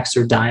contacts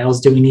or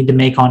dials do we need to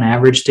make on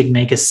average to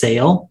make a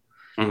sale?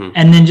 Mm-hmm.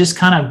 And then just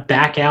kind of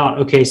back out.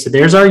 Okay, so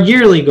there's our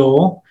yearly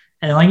goal.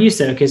 And like you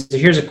said, okay, so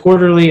here's a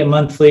quarterly, a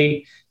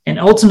monthly. And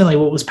ultimately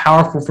what was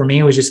powerful for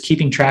me was just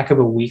keeping track of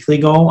a weekly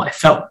goal. I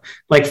felt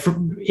like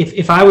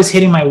if I was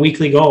hitting my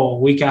weekly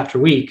goal week after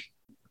week,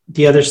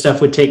 the other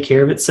stuff would take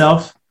care of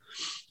itself.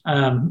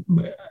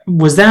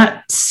 Was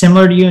that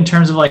similar to you in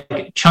terms of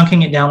like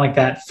chunking it down like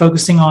that,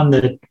 focusing on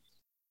the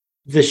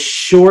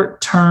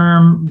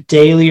short-term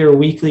daily or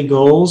weekly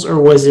goals, or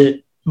was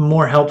it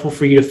more helpful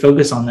for you to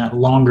focus on that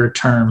longer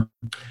term?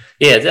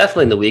 Yeah,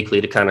 definitely the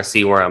weekly to kind of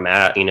see where I'm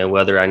at,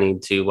 whether I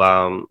need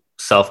to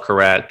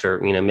self-correct or,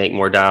 make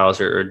more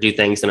dials or do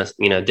things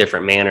in a,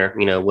 different manner,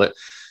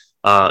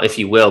 if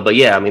you will. But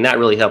yeah, I mean, that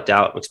really helped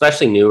out,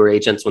 especially newer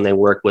agents when they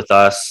work with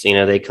us,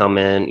 they come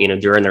in,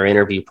 during their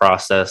interview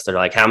process, they're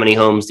like, how many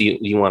homes do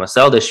you want to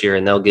sell this year?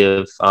 And they'll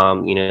give,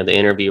 the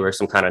interviewer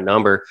some kind of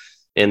number.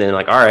 And then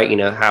like, all right,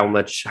 how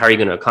are you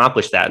going to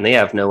accomplish that? And they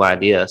have no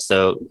idea.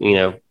 So,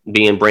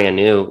 being brand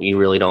new, you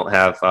really don't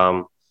have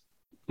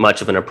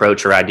much of an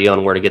approach or idea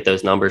on where to get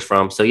those numbers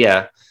from. So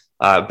yeah,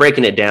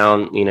 breaking it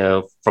down,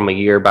 from a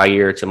year by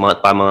year to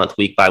month by month,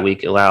 week by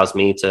week, allows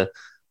me to,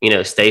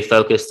 stay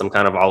focused. I'm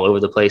kind of all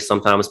over the place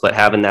sometimes, but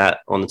having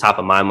that on the top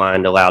of my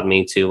mind allowed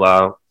me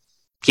to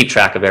keep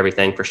track of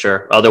everything for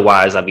sure.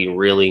 Otherwise I'd be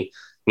really,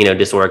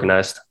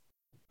 disorganized.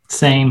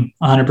 Same,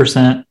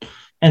 100%.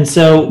 And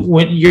so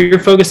when you're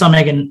focused on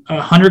making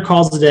 100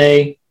 calls a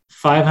day,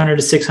 500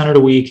 to 600 a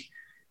week,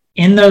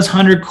 in those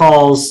 100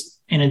 calls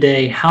in a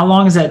day, how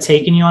long is that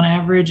taking you on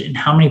average? And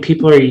how many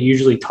people are you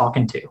usually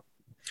talking to?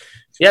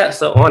 Yeah.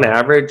 So on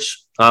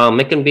average,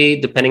 it can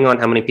be, depending on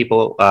how many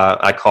people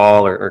I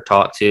call or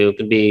talk to, it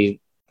could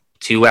be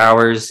 2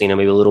 hours,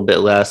 maybe a little bit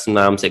less.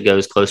 Sometimes it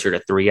goes closer to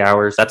 3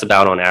 hours. That's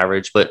about on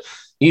average, but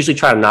usually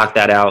try to knock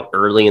that out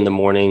early in the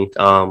morning,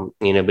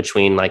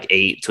 between like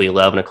 8 to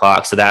 11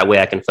 o'clock. So that way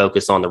I can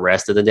focus on the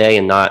rest of the day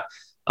and not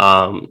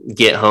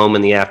get home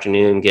in the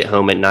afternoon, get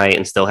home at night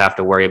and still have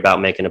to worry about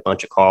making a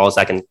bunch of calls.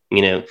 I can,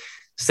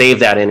 save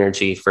that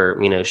energy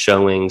for,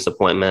 showings,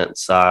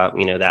 appointments,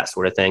 that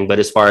sort of thing. But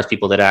as far as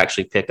people that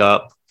actually pick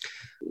up,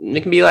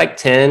 it can be like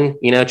 10,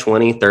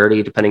 20,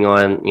 30, depending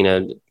on,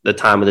 the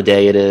time of the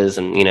day it is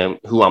and,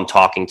 who I'm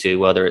talking to,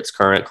 whether it's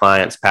current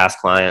clients, past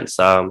clients,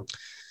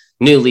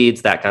 new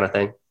leads, that kind of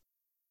thing.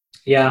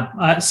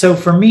 Yeah. So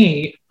for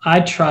me,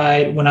 I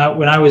tried when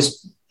I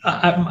was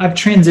I've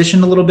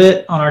transitioned a little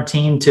bit on our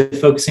team to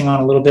focusing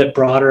on a little bit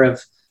broader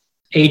of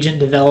agent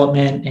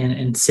development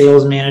and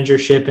sales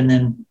managership. And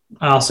then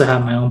I also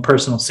have my own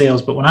personal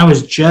sales. But when I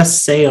was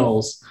just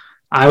sales,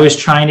 I was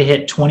trying to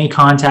hit 20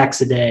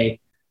 contacts a day,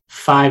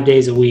 5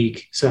 days a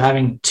week. So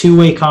having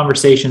two-way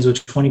conversations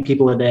with 20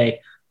 people a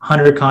day,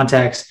 100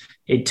 contacts.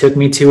 It took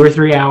me 2 or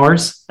 3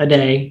 hours a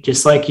day,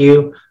 just like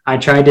you. I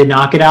tried to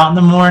knock it out in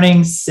the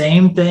morning.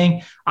 Same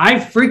thing. I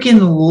freaking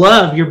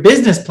love your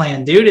business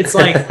plan, dude. It's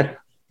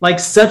like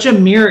such a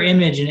mirror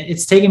image, and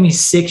it's taken me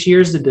 6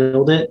 years to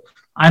build it.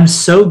 I'm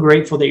so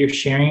grateful that you're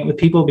sharing it with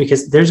people,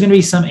 because there's going to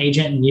be some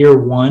agent in year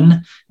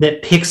one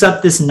that picks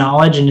up this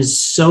knowledge and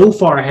is so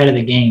far ahead of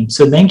the game.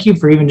 So thank you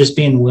for even just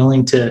being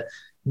willing to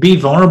be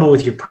vulnerable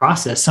with your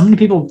process. So many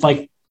people,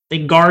 they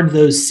guard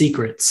those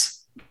secrets.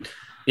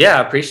 Yeah,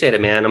 I appreciate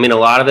it, man. I mean, a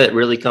lot of it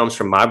really comes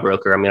from my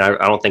broker. I mean,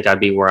 I don't think I'd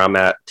be where I'm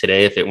at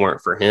today if it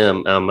weren't for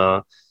him.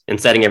 And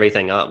setting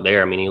everything up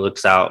there. I mean, he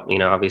looks out,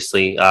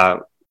 obviously,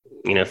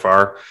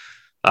 for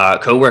our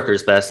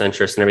coworkers' best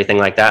interest and everything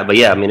like that. But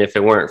yeah, I mean, if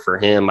it weren't for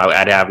him,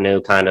 I'd have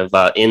no kind of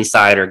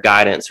insider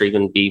guidance, or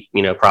even be,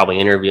 probably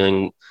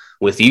interviewing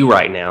with you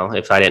right now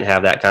if I didn't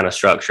have that kind of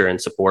structure and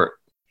support.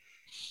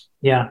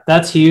 Yeah,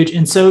 that's huge.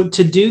 And so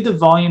to do the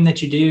volume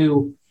that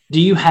you do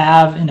you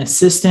have an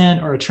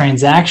assistant or a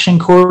transaction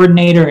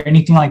coordinator or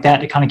anything like that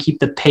to kind of keep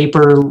the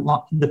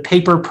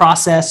paper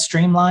process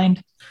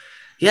streamlined?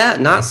 Yeah,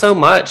 not so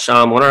much.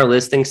 On our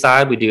listing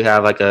side, we do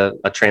have like a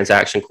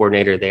transaction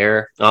coordinator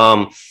there.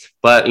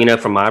 But,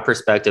 from my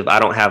perspective, I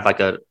don't have like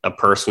a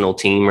personal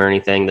team or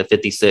anything. The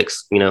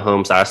 56,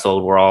 homes I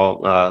sold were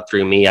all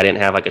through me. I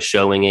didn't have like a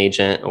showing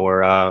agent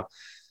or,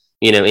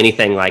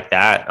 anything like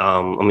that.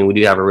 I mean, we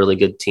do have a really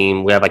good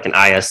team. We have like an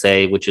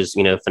ISA, which is,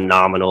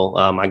 phenomenal.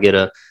 I get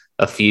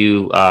a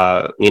few,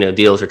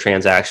 deals or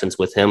transactions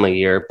with him a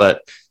year.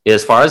 But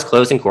as far as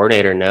closing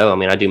coordinator, no. I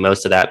mean, I do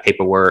most of that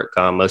paperwork,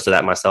 most of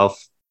that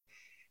myself.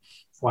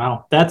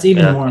 Wow, that's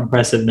even more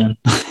impressive then.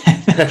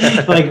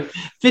 Like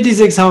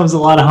 56 homes, a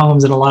lot of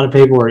homes and a lot of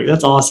paperwork.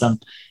 That's awesome.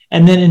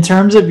 And then in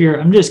terms of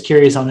I'm just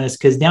curious on this,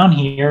 because down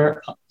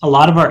here, a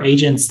lot of our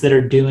agents that are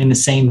doing the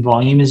same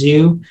volume as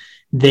you,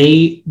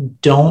 they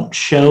don't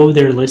show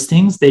their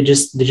listings. They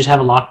just have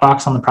a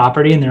lockbox on the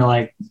property and they're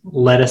like,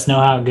 let us know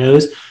how it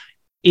goes.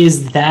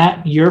 Is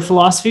that your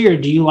philosophy, or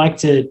do you like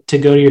to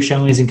go to your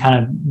showings and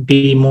kind of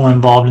be more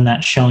involved in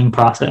that showing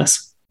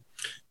process?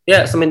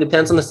 Yes, I mean,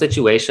 depends on the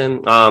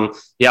situation. I'll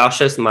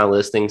show some of my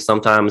listings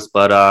sometimes,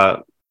 but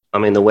I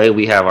mean, the way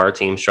we have our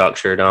team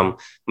structured, I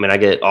mean, I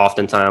get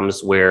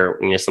oftentimes where,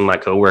 some of my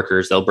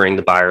coworkers, they'll bring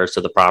the buyers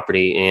to the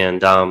property and,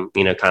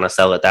 kind of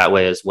sell it that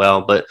way as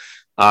well. But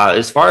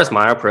as far as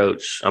my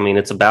approach, I mean,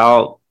 it's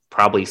about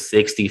probably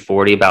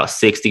 60-40, about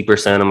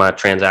 60% of my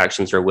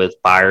transactions are with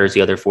buyers.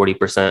 The other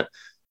 40%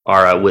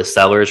 are with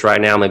sellers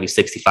right now, maybe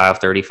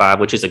 65-35,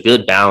 which is a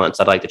good balance.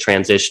 I'd like to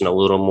transition a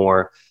little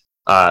more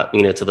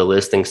to the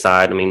listing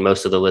side. I mean,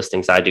 most of the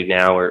listings I do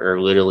now are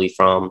literally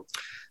from,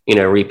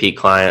 repeat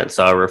clients,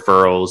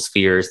 referrals,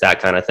 fears, that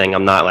kind of thing.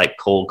 I'm not like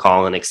cold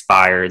calling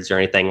expireds or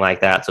anything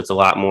like that. So it's a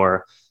lot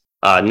more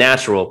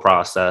natural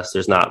process.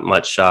 There's not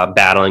much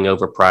battling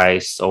over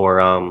price or,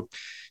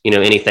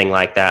 anything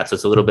like that. So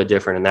it's a little bit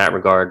different in that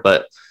regard.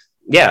 But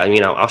yeah,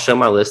 I'll show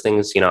my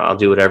listings, I'll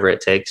do whatever it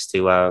takes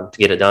to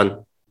get it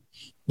done.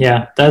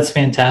 Yeah, that's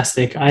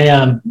fantastic.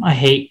 I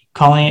hate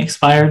calling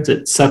expireds.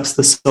 It sucks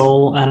the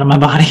soul out of my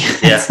body.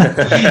 Yeah.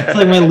 It's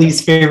like my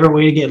least favorite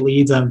way to get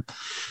leads.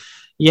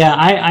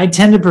 I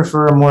tend to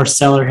prefer a more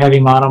seller heavy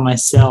model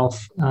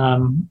myself.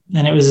 And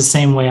it was the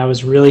same way. I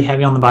was really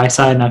heavy on the buy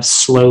side, and I've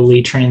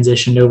slowly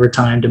transitioned over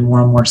time to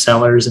more and more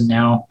sellers. And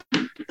now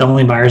the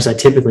only buyers I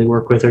typically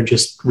work with are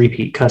just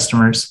repeat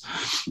customers.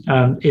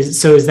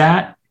 Is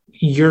that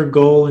your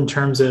goal in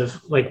terms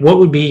of like, what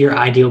would be your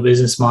ideal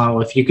business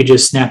model if you could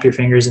just snap your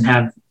fingers and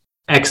have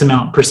X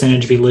amount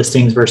percentage be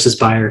listings versus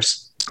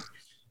buyers?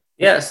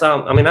 Yes.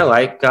 I mean, I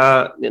like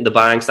the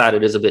buying side.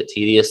 It is a bit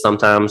tedious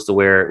sometimes to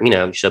where,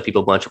 you show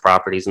people a bunch of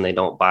properties and they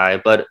don't buy.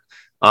 But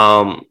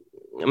I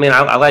mean,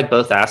 I like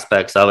both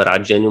aspects of it. I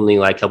genuinely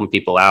like helping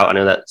people out. I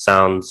know that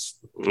sounds,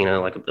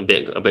 like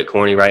a bit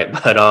corny, right?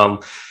 But,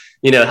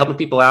 helping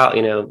people out,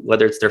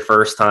 whether it's their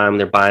first time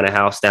they're buying a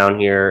house down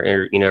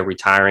here or,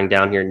 retiring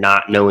down here,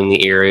 not knowing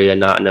the area,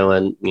 not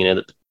knowing,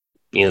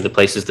 the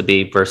places to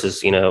be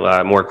versus,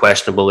 more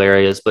questionable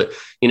areas. But,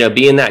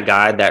 being that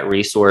guide, that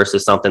resource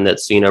is something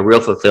that's, real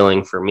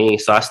fulfilling for me.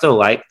 So I still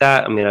like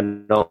that. I mean, I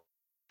don't,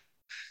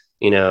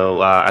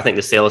 I think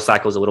the sales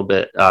cycle is a little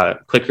bit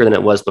quicker than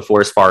it was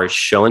before as far as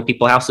showing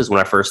people houses.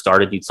 When I first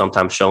started, you'd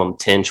sometimes show them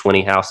 10,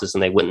 20 houses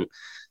and they wouldn't,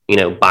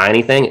 buy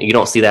anything. You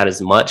don't see that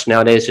as much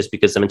nowadays just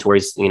because inventory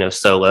is,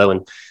 so low.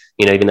 And,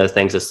 even though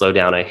things have slowed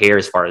down a hair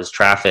as far as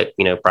traffic,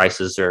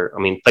 places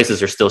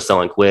are still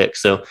selling quick.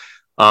 So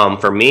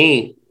for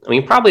me, I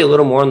mean, probably a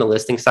little more on the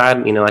listing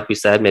side, like we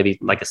said, maybe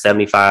like a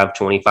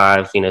 75-25,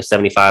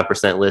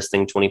 75%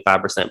 listing,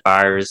 25%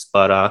 buyers.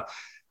 But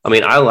I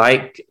mean, I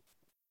like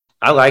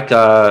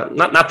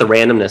not the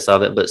randomness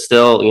of it, but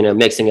still,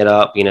 mixing it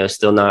up,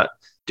 still not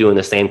doing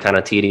the same kind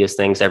of tedious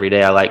things every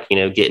day. I like,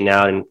 getting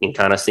out and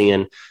kind of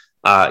seeing,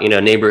 a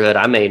neighborhood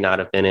I may not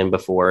have been in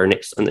before,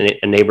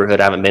 a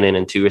neighborhood I haven't been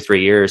in 2 or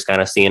 3 years,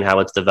 kind of seeing how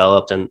it's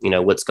developed and,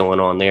 what's going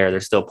on there.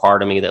 There's still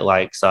part of me that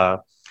likes,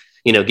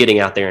 getting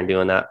out there and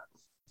doing that.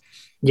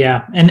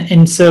 Yeah.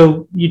 And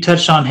so you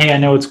touched on, hey, I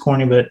know it's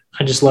corny, but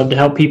I just love to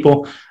help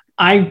people.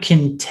 I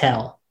can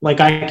tell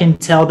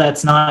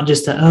that's not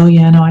just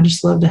I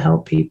just love to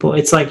help people.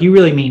 It's like, you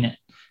really mean it.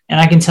 And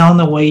I can tell in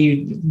the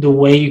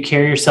way you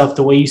carry yourself,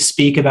 the way you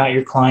speak about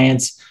your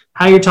clients,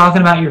 how you're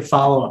talking about your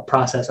follow-up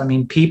process. I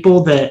mean,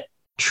 people that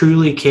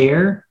truly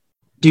care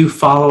do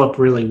follow up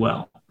really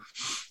well.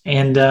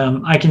 And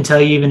I can tell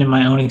you, even in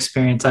my own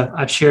experience,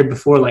 I've shared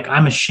before, like,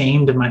 I'm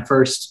ashamed of my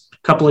first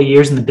couple of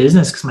years in the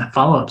business because my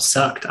follow-up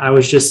sucked. I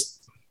was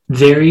just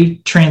very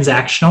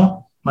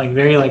transactional, like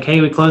very like,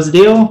 hey, we close the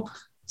deal,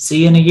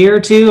 see you in a year or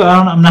two.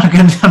 I'm not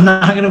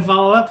gonna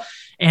follow up.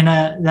 And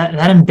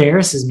that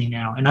embarrasses me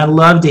now. And I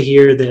love to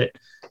hear that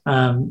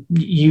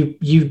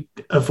you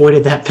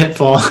avoided that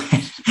pitfall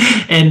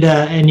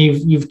and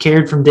you've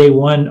cared from day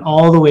one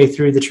all the way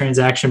through the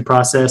transaction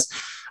process.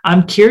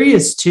 I'm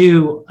curious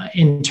too,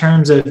 in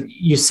terms of,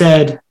 you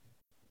said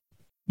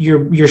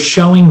you're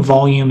showing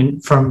volume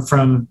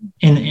from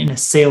in a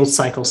sales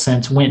cycle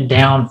sense went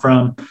down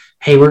from,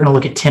 hey, we're going to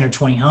look at 10 or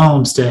 20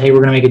 homes to, hey, we're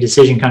going to make a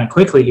decision kind of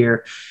quickly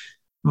here.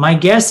 My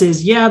guess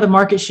is, the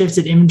market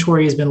shifted,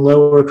 inventory has been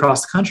lower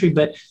across the country,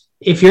 but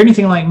if you're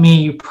anything like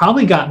me, you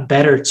probably got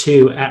better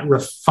too at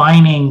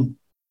refining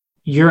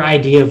your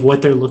idea of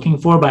what they're looking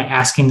for by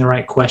asking the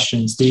right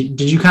questions.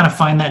 Did you kind of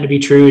find that to be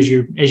true as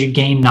you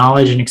gain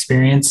knowledge and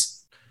experience?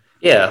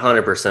 Yeah,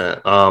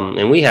 100%.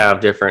 And we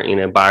have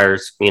different,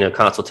 buyers,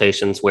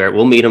 consultations where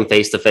we'll meet them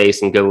face to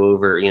face and go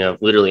over,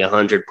 literally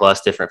 100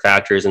 plus different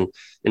factors and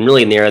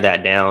really narrow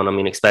that down. I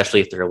mean, especially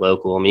if they're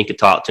local. I mean, you could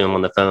talk to them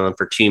on the phone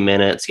for 2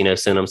 minutes,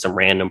 send them some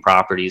random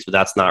properties, but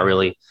that's not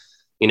really,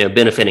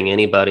 benefiting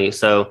anybody.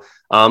 So,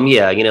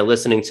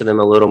 listening to them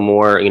a little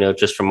more,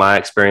 just from my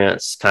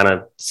experience, kind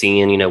of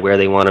seeing, where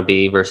they want to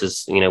be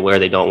versus, where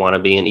they don't want to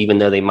be. And even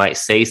though they might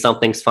say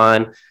something's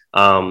fine,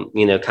 kind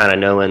of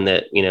knowing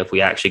that, if we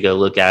actually go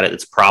look at it,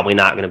 it's probably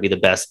not going to be the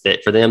best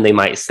fit for them. They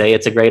might say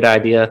it's a great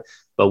idea,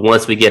 but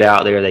once we get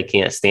out there, they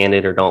can't stand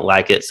it or don't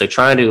like it. So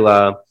trying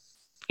to,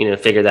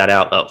 figure that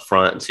out up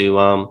front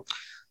to,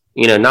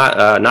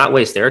 not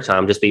waste their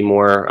time, just be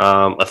more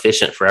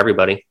efficient for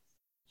everybody.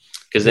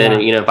 Because then,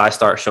 if I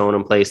start showing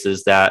them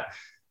places that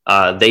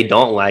they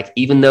don't like,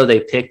 even though they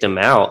picked them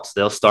out,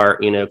 they'll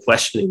start,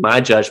 questioning my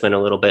judgment a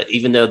little bit,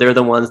 even though they're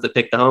the ones that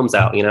pick the homes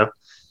out,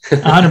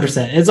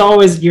 100%. It's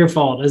always your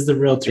fault as the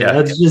realtor. Yeah.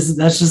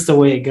 That's just the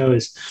way it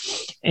goes.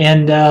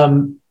 And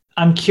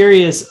I'm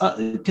curious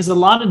because a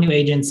lot of new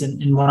agents,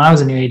 and when I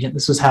was a new agent,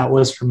 this was how it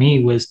was for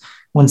me, was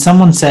when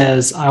someone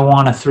says, I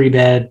want a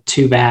 3-bed,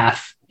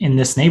 2-bath in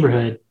this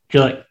neighborhood,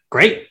 you're like,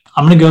 great,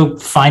 I'm going to go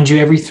find you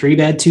every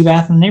 3-bed,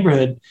 2-bath in the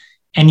neighborhood.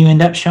 And you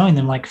end up showing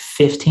them like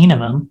 15 of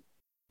them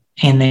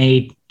and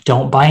they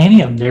don't buy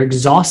any of them. They're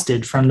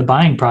exhausted from the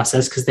buying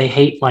process because they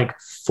hate like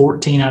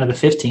 14 out of the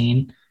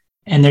 15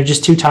 and they're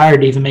just too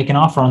tired to even make an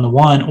offer on the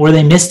one, or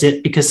they missed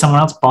it because someone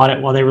else bought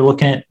it while they were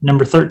looking at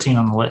number 13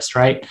 on the list,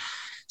 right?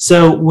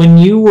 So when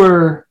you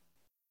were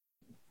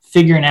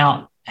figuring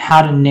out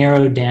how to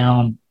narrow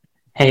down,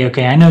 hey,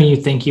 okay, I know you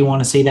think you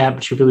want to see that,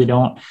 but you really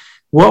don't.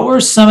 What were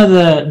some of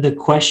the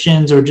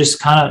questions, or just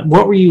kind of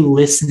what were you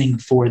listening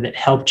for that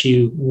helped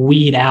you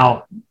weed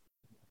out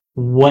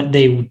what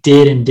they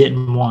did and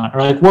didn't want, or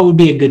like what would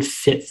be a good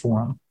fit for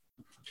them?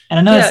 And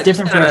I know it's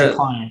different for every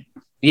client.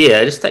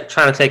 Yeah, just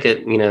trying to take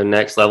it,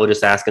 next level,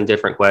 just asking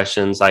different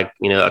questions, like,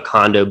 a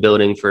condo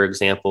building, for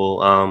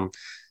example.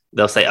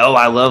 They'll say, oh,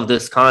 I love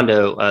this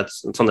condo.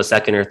 It's on the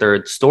 2nd or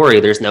 3rd story.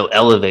 There's no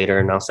elevator.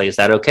 And I'll say, is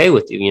that okay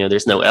with you?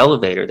 There's no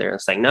elevator there.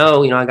 It's like,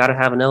 no, I got to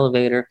have an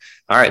elevator.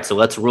 All right, so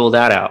let's rule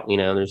that out.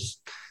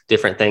 There's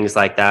different things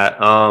like that.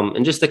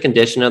 And just the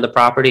condition of the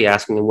property,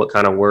 asking them what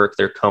kind of work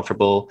they're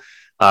comfortable,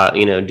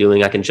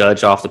 doing. I can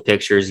judge off the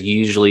pictures.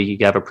 Usually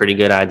you have a pretty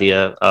good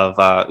idea of,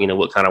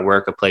 what kind of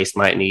work a place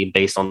might need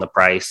based on the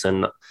price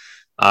and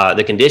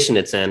the condition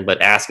it's in,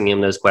 but asking them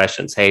those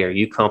questions. Hey, are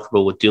you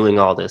comfortable with doing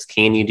all this?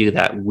 Can you do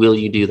that? Will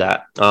you do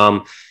that?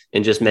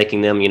 And just making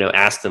them,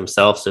 ask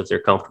themselves if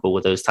they're comfortable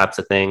with those types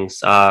of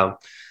things.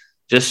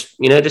 Just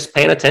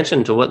paying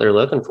attention to what they're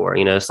looking for.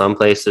 Some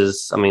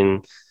places, I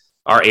mean,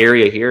 our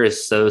area here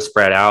is so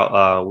spread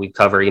out. We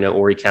cover,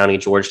 Horry County,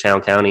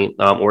 Georgetown County.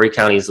 Horry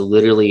County is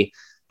literally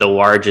the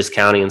largest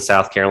county in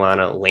South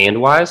Carolina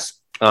land-wise.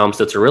 So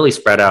it's a really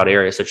spread out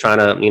area. So trying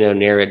to,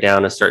 narrow it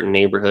down to certain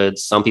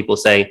neighborhoods. Some people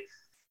say,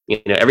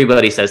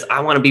 everybody says,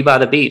 I want to be by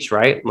the beach,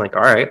 right? I'm like,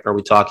 all right, are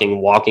we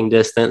talking walking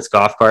distance,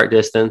 golf cart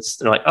distance?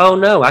 They're like, oh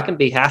no, I can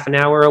be half an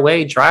hour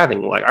away driving.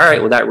 I'm like, all right,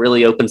 well, that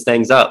really opens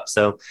things up.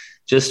 So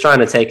just trying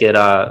to take it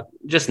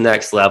just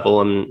next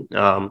level and,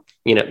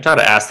 try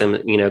to ask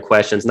them,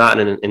 questions, not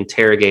in an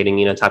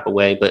interrogating, type of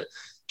way, but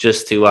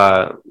just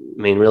to,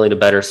 really to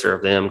better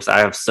serve them. Because I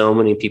have so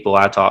many people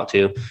I talk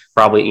to,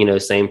 probably,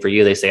 same for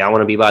you. They say, I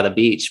want to be by the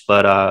beach,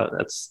 but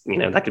that's,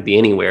 that could be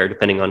anywhere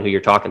depending on who you're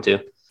talking to.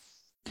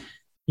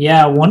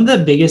 Yeah. One of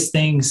the biggest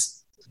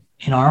things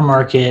in our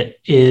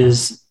market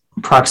is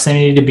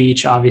proximity to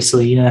beach.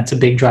 Obviously, that's a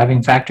big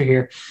driving factor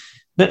here,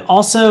 but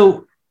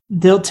also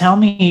they'll tell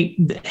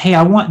me, hey,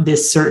 I want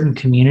this certain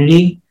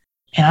community.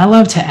 And I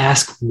love to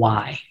ask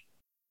why.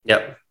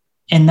 Yep.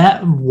 And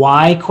that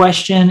why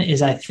question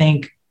is, I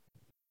think,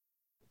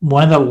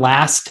 one of the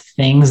last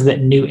things that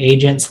new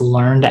agents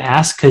learn to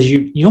ask, because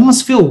you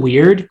almost feel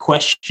weird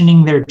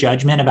questioning their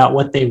judgment about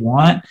what they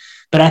want.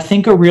 But I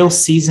think a real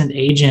seasoned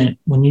agent,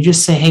 when you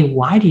just say, hey,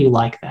 why do you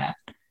like that?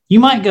 You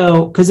might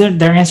go, because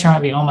their answer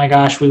might be, oh my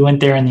gosh, we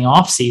went there in the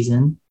off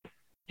season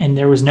and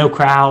there was no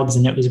crowds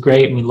and it was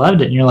great and we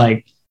loved it. And you're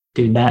like,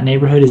 dude, that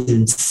neighborhood is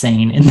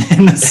insane in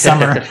the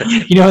summer.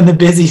 In the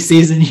busy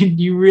season,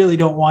 you really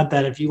don't want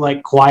that if you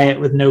like quiet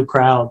with no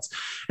crowds.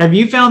 Have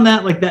you found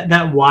that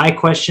that why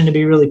question to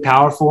be really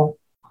powerful?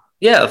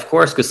 Yeah, of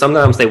course, because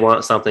sometimes they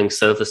want something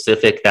so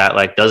specific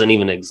that doesn't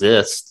even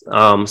exist.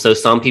 So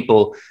some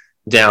people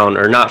down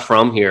or not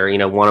from here,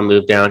 want to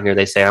move down here.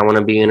 They say, I want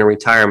to be in a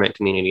retirement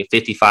community, a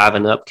 55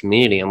 and up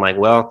community. I'm like,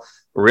 well,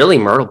 really,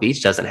 Myrtle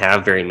Beach doesn't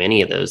have very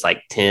many of those,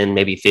 like 10,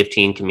 maybe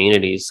 15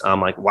 communities.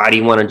 I'm like, why do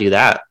you want to do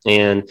that?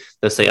 And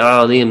they'll say,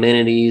 oh, the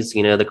amenities,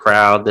 the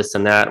crowd, this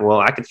and that. Well,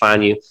 I could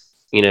find you,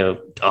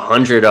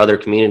 100 other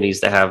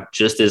communities that have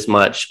just as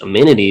much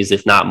amenities,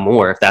 if not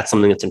more, if that's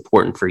something that's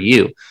important for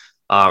you,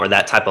 or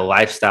that type of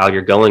lifestyle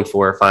you're going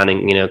for,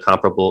 finding,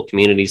 comparable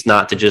communities,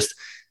 not to just,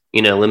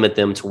 limit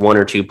them to one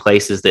or two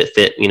places that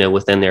fit,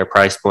 within their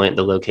price point,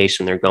 the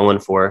location they're going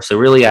for. So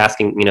really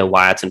asking,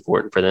 why it's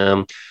important for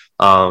them,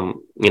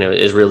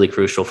 is really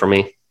crucial for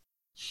me.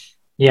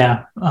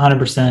 Yeah,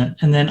 100%.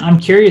 And then I'm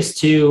curious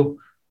too,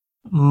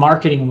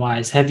 marketing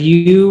wise,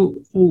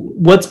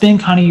 what's been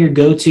kind of your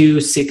go-to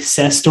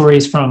success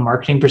stories from a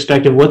marketing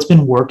perspective? What's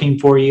been working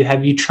for you?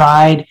 Have you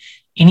tried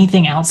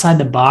anything outside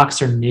the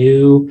box or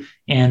new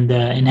and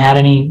had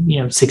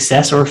any,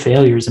 success or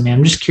failures? I mean,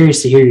 I'm just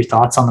curious to hear your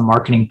thoughts on the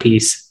marketing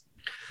piece.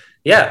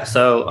 Yeah.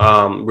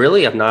 So,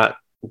 really, I've not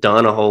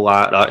done a whole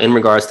lot in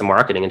regards to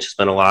marketing. It's just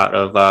been a lot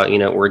of,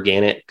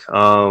 organic,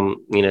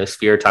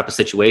 sphere type of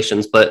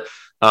situations, but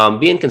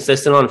being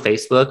consistent on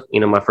Facebook,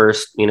 my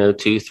first,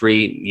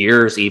 2-3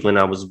 years, even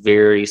I was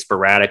very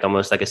sporadic,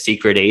 almost like a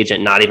secret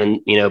agent, not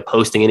even,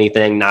 posting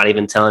anything, not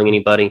even telling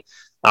anybody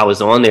I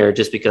was on there,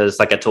 just because,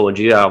 like I told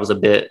you, I was a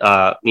bit,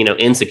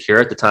 insecure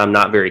at the time,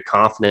 not very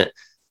confident,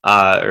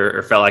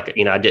 or felt like,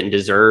 I didn't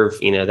deserve,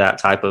 that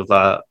type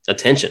of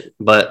attention.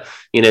 But,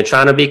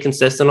 trying to be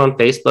consistent on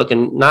Facebook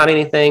and not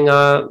anything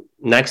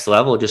next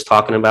level, just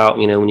talking about,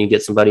 when you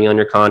get somebody on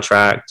your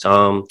contract,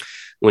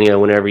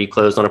 whenever you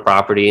close on a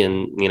property,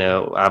 and,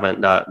 I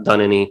haven't done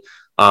any,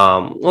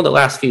 the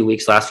last few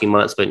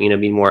months, but,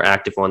 be more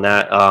active on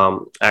that.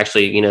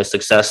 Actually,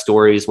 success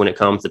stories when it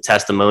comes to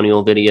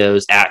testimonial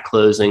videos at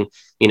closing,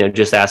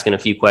 just asking a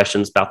few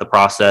questions about the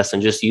process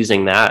and just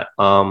using that.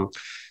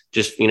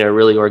 Just,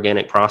 really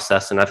organic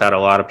process. And I've had a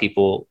lot of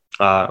people,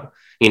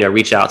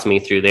 reach out to me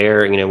through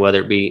there,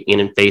 whether it be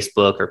in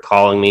Facebook or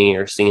calling me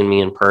or seeing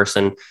me in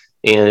person,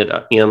 and,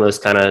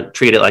 almost kind of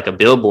treat it like a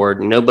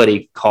billboard.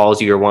 Nobody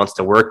calls you or wants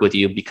to work with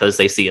you because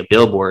they see a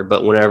billboard,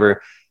 but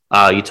whenever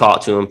you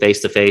talk to them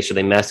face to face or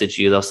they message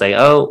you, they'll say,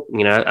 oh,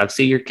 I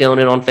see you're killing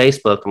it on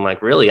Facebook. I'm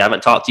like, really? I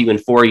haven't talked to you in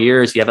 4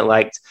 years. You haven't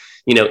liked,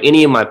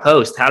 any of my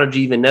posts. How did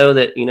you even know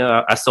that,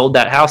 I sold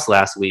that house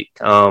last week?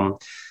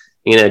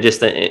 Just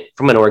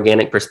from an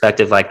organic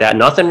perspective like that,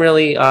 nothing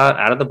really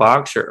out of the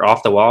box or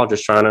off the wall,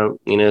 just trying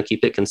to,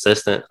 keep it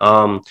consistent.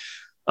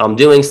 I'm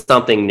doing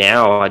something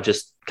now. I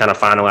just kind of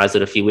finalized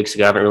it a few weeks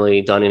ago. I haven't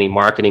really done any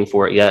marketing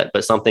for it yet,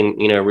 but something,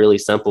 really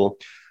simple.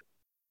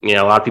 A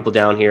lot of people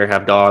down here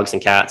have dogs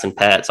and cats and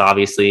pets,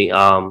 obviously,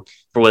 for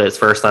whether it's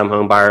first time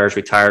home buyers,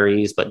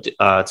 retirees, but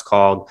it's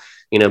called,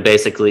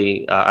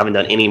 basically, I haven't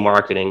done any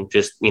marketing,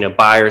 just,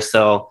 buy or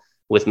sell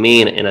with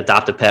me and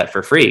adopt a pet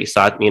for free.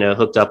 So I,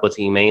 hooked up with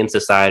the Humane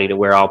Society to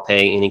where I'll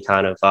pay any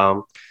kind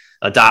of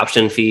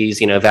adoption fees,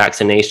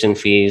 vaccination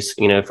fees,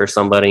 for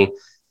somebody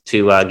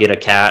to get a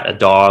cat, a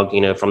dog,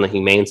 from the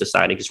Humane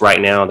Society. Because right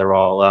now they're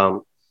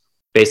all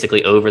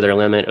basically over their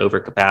limit, over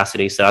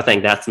capacity. So I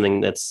think that's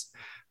something that's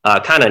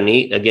kind of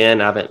neat. Again,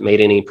 I haven't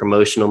made any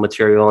promotional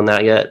material on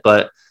that yet,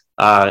 but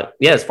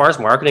as far as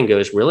marketing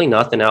goes, really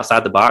nothing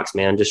outside the box,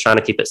 man. Just trying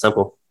to keep it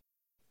simple.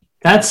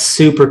 That's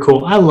super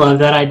cool. I love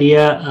that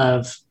idea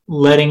of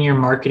letting your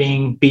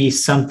marketing be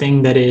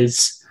something that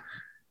is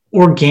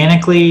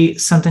organically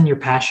something you're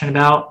passionate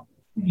about,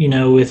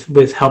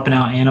 with helping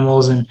out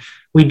animals. And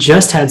we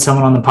just had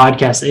someone on the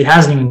podcast. It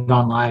hasn't even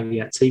gone live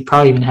yet, so you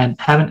probably even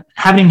haven't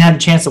even had a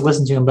chance to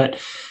listen to him.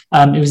 But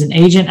it was an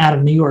agent out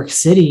of New York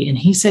City, and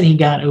he said he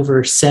got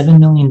over $7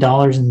 million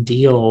in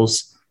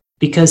deals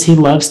because he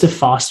loves to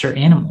foster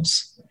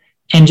animals.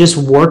 And just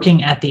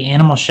working at the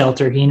animal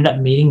shelter, he ended up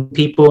meeting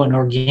people, and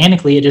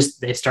organically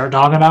they start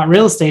talking about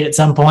real estate at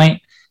some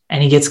point,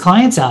 and he gets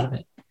clients out of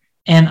it.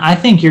 And I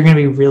think you're going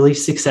to be really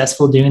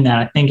successful doing that.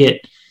 I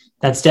think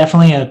that's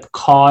definitely a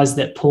cause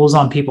that pulls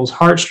on people's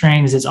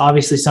heartstrings. It's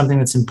obviously something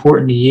that's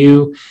important to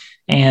you.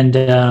 And,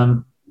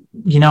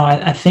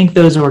 I think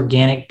those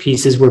organic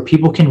pieces where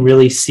people can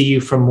really see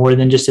you for more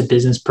than just a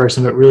business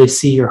person, but really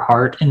see your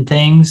heart in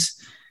things,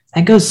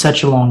 that goes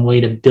such a long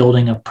way to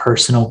building a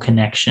personal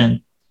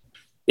connection.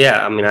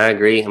 Yeah, I mean, I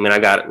agree. I mean, I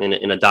got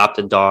an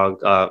adopted dog,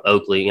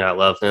 Oakley, I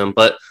love him.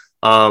 But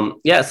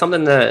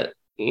something that,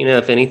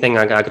 if anything,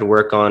 I could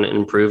work on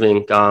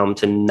improving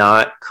to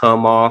not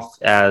come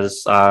off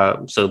as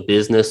so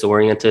business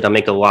oriented. I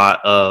make a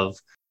lot of,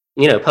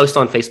 post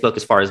on Facebook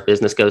as far as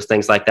business goes,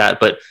 things like that.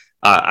 But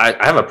I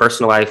have a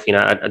personal life.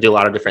 I do a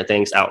lot of different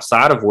things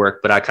outside of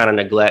work, but I kind of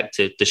neglect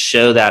to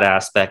show that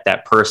aspect,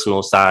 that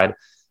personal side,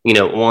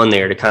 on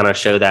there to kind of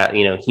show that,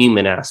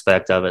 human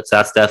aspect of it. So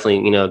that's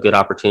definitely, a good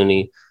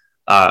opportunity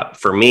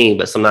for me.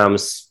 But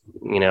sometimes,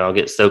 I'll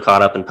get so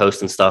caught up in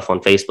posting stuff on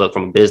Facebook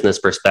from a business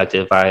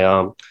perspective. I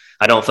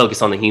don't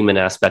focus on the human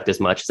aspect as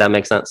much. Does that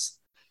make sense?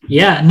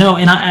 Yeah, no.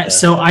 And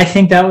so I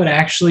think that would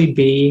actually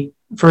be,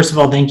 first of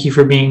all, thank you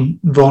for being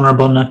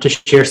vulnerable enough to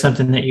share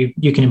something that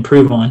you can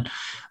improve on.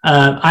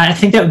 I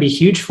think that would be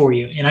huge for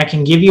you. And I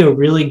can give you a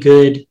really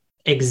good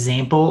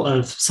example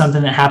of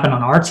something that happened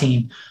on our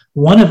team.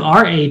 One of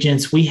our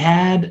agents, we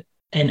had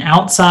an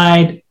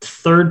outside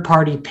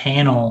third-party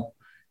panel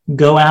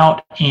go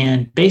out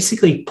and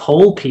basically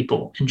poll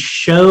people and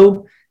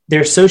show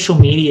their social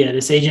media,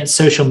 this agent's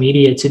social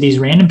media, to these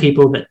random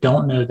people that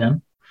don't know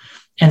them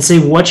and say,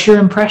 what's your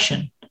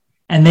impression?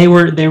 And they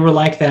were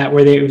like that,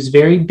 where it was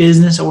very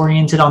business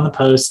oriented on the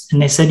post.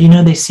 And they said,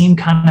 they seem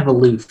kind of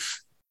aloof.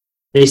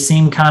 They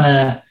seem kind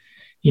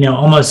of,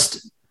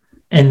 almost,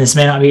 and this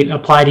may not be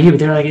applied to you, but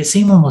they're like, it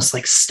seemed almost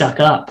like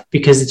stuck up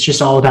because it's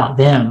just all about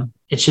them.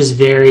 It's just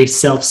very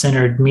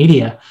self-centered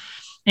media.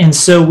 And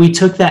so we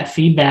took that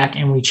feedback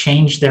and we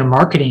changed their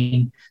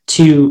marketing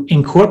to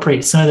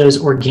incorporate some of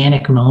those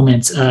organic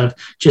moments of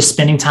just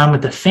spending time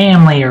with the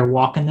family or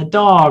walking the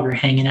dog or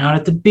hanging out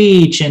at the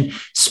beach, and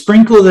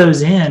sprinkle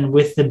those in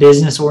with the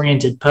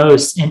business-oriented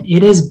posts. And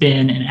it has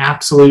been an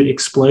absolute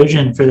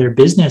explosion for their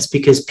business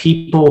because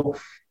people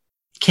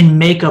can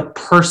make a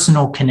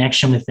personal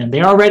connection with them.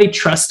 They already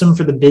trust them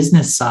for the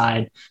business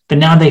side, but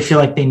now they feel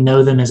like they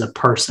know them as a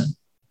person.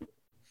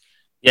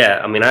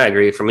 Yeah, I mean, I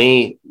agree. For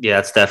me, yeah,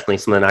 it's definitely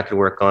something I could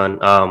work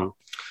on.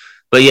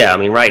 But yeah, I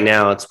mean, right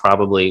now it's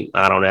probably,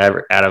 I don't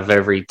know, out of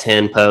every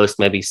 10 posts,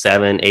 maybe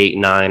 7, 8,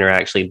 9 are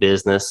actually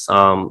business.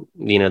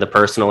 The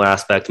personal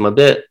aspect, I'm a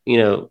bit,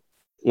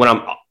 when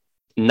I'm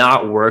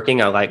not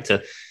working, I like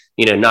to,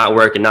 not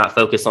work and not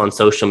focus on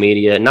social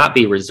media, not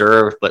be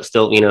reserved, but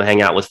still,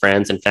 hang out with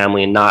friends and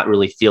family and not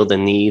really feel the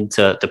need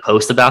to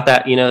post about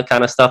that,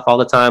 kind of stuff all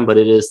the time. But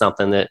it is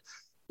something that,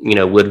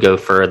 would go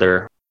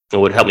further. It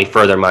would help me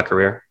further my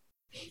career.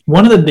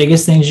 One of the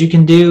biggest things you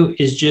can do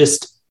is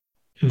just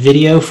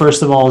video,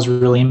 first of all, is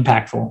really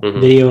impactful.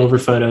 Mm-hmm. Video over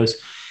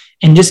photos,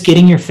 and just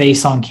getting your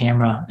face on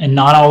camera and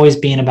not always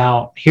being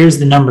about, here's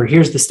the number,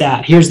 here's the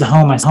stat, here's the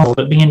home I sold,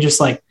 but being just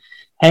like,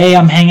 hey,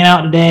 I'm hanging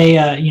out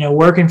today,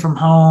 working from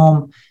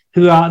home.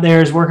 Who out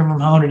there is working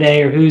from home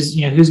today, or who's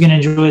going to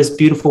enjoy this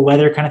beautiful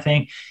weather kind of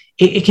thing.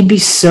 It can be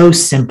so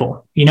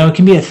simple. It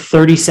can be a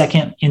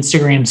 30-second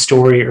Instagram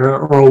story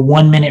or a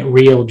 1-minute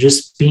reel,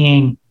 just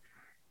being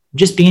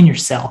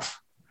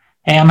yourself.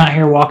 Hey, I'm out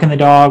here walking the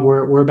dog.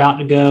 We're about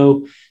to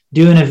go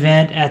do an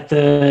event at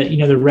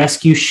the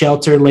rescue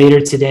shelter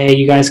later today.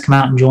 You guys come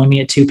out and join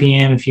me at 2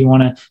 p.m. If you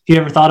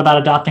ever thought about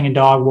adopting a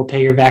dog, we'll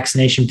pay your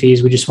vaccination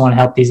fees. We just want to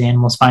help these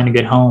animals find a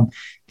good home.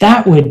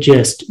 That would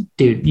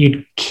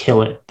you'd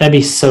kill it. That'd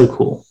be so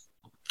cool.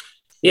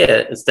 Yeah,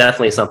 it's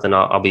definitely something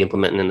I'll be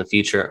implementing in the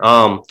future.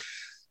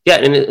 Yeah,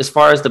 and as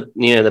far as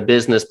the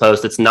business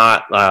post, it's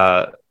not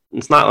I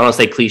don't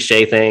say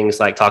cliche things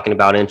like talking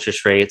about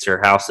interest rates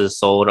or houses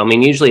sold. I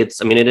mean, usually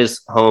it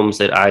is homes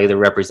that I either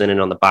represented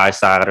on the buy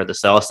side or the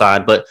sell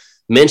side, but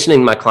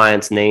mentioning my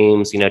clients'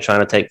 names,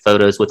 trying to take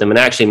photos with them and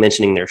actually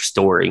mentioning their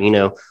story,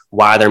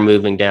 why they're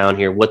moving down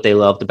here, what they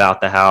loved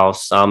about the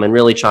house, and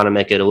really trying to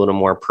make it a little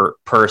more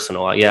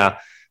personal. Yeah,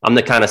 I'm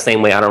the kind of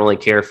same way. I don't really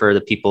care for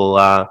the people,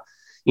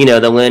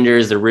 the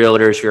lenders, the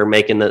realtors who are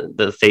making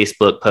the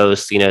Facebook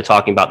posts,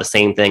 talking about the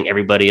same thing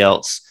everybody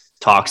else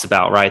talks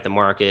about, right? The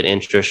market,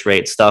 interest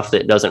rate, stuff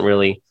that doesn't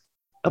really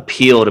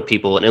appeal to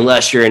people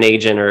unless you're an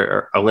agent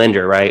or a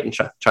lender, right? And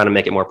trying to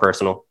make it more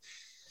personal.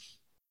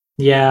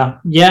 Yeah.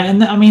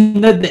 And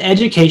the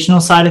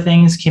educational side of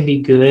things can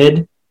be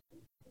good,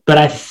 but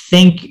I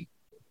think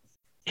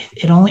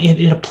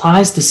it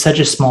applies to such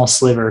a small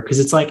sliver, because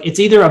it's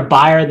either a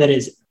buyer that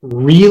is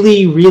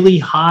really, really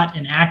hot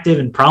and active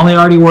and probably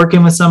already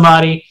working with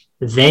somebody.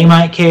 They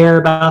might care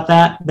about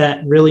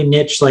that really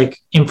niche, like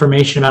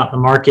information about the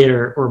market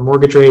or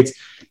mortgage rates.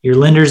 Your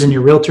lenders and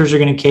your realtors are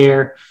going to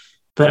care,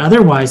 but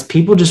otherwise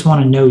people just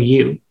want to know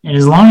you. And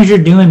as long as you're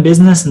doing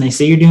business and they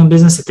say you're doing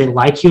business, if they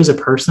like you as a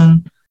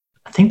person,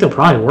 I think they'll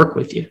probably work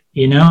with you,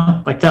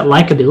 like that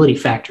likability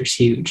factor is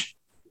huge.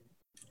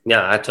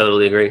 Yeah, I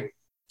totally agree.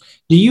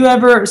 Do you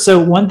ever, so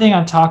one thing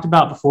I've talked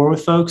about before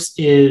with folks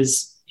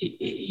is,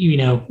 you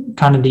know,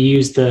 kind of to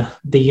use the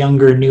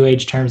younger new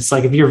age terms, it's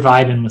like if you're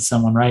vibing with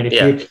someone, right?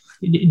 If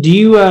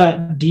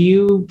do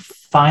you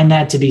find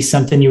that to be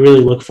something you really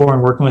look for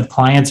in working with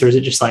clients, or is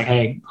it just like,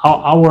 hey,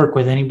 I'll work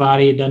with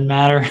anybody, it doesn't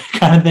matter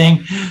kind of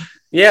thing?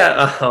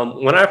 Yeah.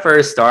 When I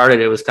first started,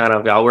 it was kind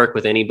of, I'll work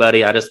with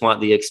anybody. I just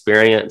want the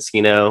experience,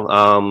 you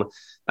know.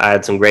 I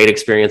had some great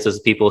experiences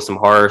with people, some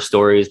horror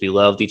stories. We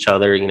loved each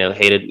other, you know,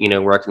 hated, you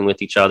know, working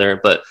with each other.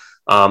 But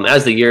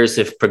as the years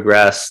have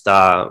progressed,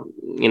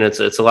 you know,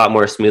 it's a lot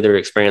more smoother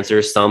experience.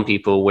 There's some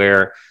people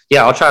where,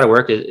 yeah, I'll try to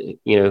work, you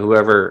know,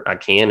 whoever I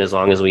can, as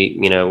long as we,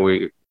 you know,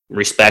 we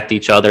respect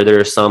each other.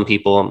 There are some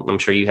people, I'm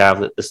sure you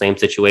have the same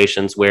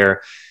situations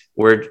where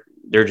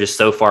they're just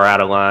so far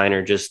out of line,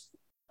 or just,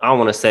 I don't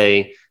want to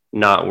say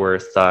not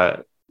worth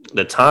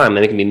the time.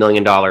 And it can be $1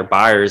 million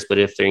buyers, but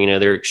if they're, you know,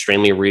 they're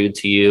extremely rude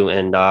to you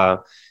and,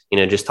 you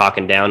know, just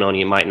talking down on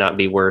you might not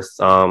be worth,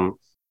 not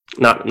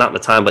the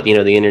time, but, you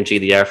know, the energy,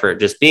 the effort,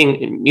 just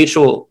being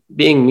mutual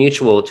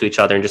to each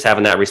other, and just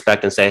having that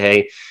respect and say,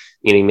 hey,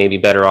 you know, you may be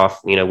better off,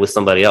 you know, with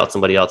somebody else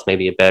may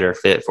be a better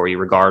fit for you,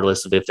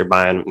 regardless of if they're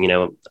buying, you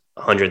know,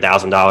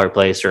 $100,000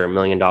 place or $1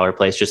 million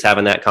place, just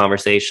having that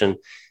conversation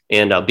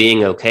and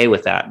being okay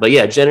with that. But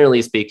yeah,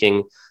 generally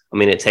speaking, I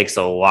mean, it takes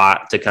a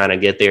lot to kind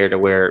of get there to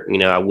where, you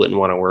know, I wouldn't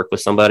want to work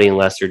with somebody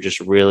unless they're just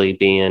really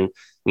being,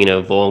 you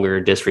know, vulgar,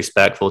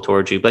 disrespectful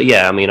towards you. But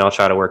yeah, I mean, I'll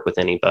try to work with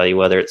anybody,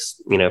 whether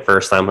it's, you know,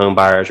 first time home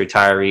buyers,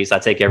 retirees. I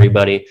take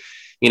everybody,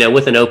 you know,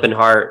 with an open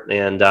heart,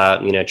 and,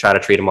 you know, try to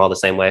treat them all the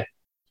same way.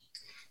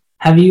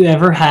 Have you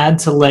ever had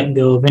to let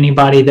go of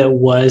anybody that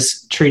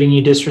was treating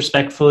you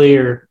disrespectfully,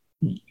 or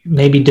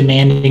maybe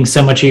demanding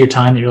so much of your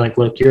time that you're like,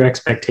 look, your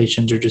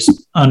expectations are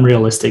just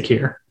unrealistic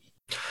here?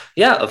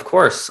 Yeah, of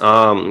course.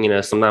 You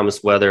know,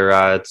 sometimes whether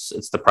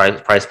it's the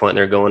price point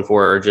they're going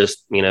for, or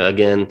just, you know,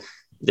 again,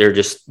 they're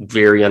just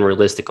very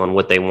unrealistic on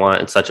what they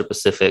want. It's such a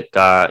specific,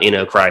 you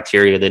know,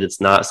 criteria that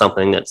it's not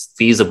something that's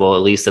feasible,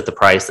 at least at the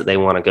price that they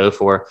want to go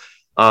for.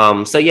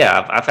 So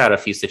yeah, I've had a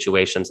few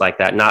situations like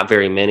that, not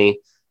very many, you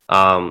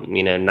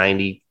know,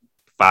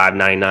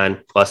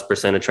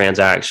 99+% of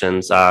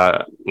transactions,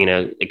 you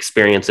know,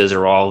 experiences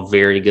are all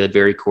very good,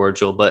 very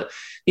cordial, but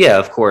yeah,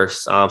 of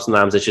course.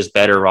 Sometimes it's just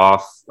better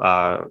off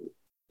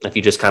if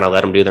you just kind of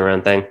let them do their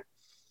own thing.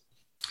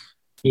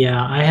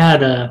 Yeah, I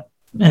had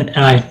and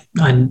I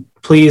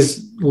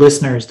please,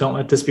 listeners, don't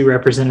let this be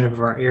representative of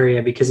our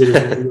area, because it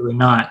is really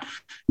not.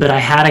 But I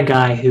had a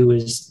guy who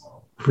was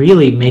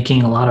really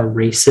making a lot of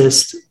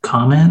racist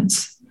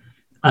comments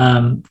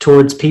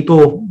towards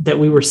people that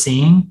we were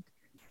seeing.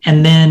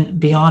 And then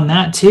beyond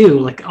that too,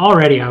 like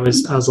already I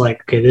was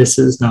like, okay, this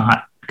is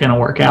not going to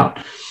work out.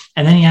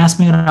 And then he asked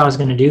me what I was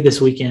going to do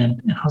this weekend.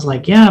 And I was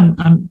like, yeah,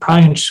 I'm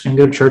probably just going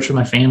to go to church with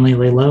my family,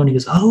 lay low. And he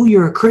goes, oh,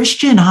 you're a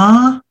Christian,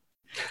 huh?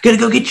 Gonna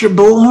go get your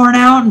bullhorn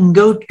out and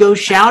go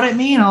shout at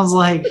me? And I was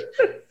like,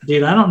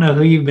 dude, I don't know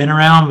who you've been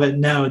around, but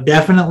no,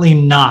 definitely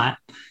not.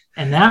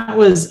 And that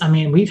was, I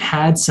mean, we've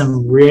had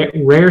some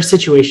rare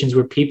situations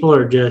where people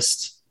are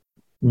just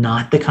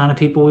not the kind of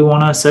people we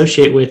want to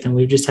associate with. And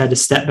we've just had to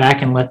step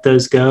back and let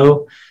those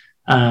go.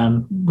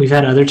 We've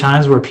had other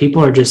times where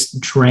people are just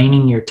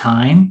draining your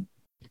time.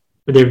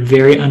 But they're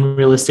very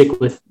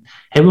unrealistic with,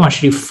 hey, we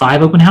want you to do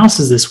 5 open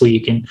houses this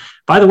week. And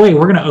by the way,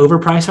 we're going to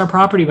overprice our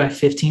property by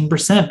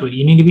 15%, but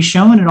you need to be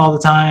showing it all the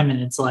time. And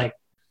it's like,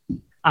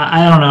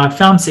 I don't know. I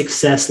found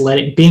success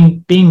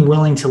being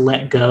willing to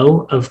let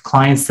go of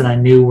clients that I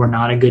knew were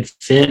not a good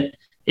fit.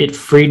 It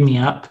freed me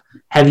up.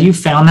 Have you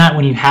found that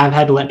when you have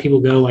had to let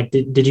people go? Like,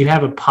 did you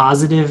have a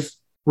positive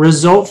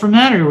result from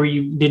that, or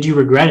did you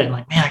regret it?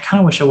 Like, man, I kind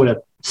of wish I would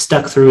have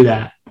stuck through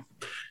that.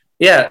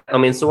 Yeah, I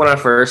mean, so when I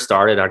first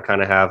started, I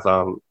kind of have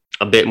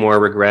a bit more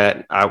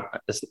regret. I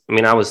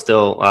mean, I was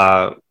still,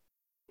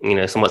 you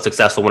know, somewhat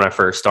successful when I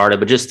first started,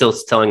 but just still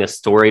telling a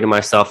story to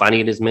myself. I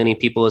need as many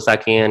people as I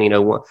can. You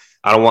know,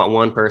 I don't want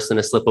one person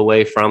to slip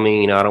away from me.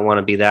 You know, I don't want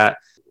to be that,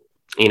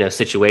 you know,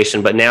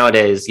 situation. But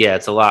nowadays, yeah,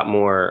 it's a lot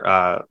more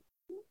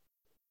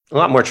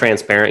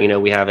transparent. You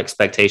know, we have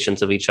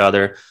expectations of each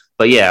other.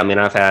 But yeah, I mean,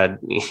 I've had,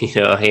 you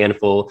know, a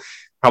handful,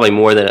 probably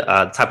more than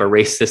type of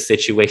racist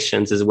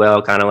situations as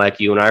well, kind of like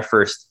you. When I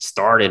first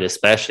started,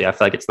 especially, I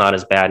feel like it's not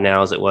as bad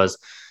now as it was,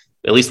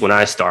 at least when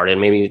I started.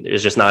 Maybe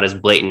it's just not as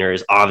blatant or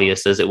as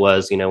obvious as it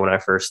was, you know, when I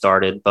first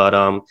started. But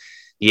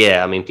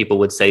yeah, I mean, people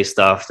would say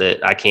stuff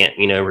that I can't,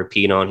 you know,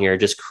 repeat on here,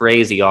 just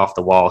crazy off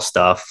the wall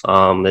stuff.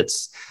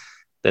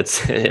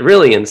 That's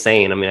really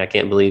insane. I mean, I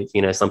can't believe,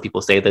 you know, some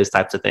people say those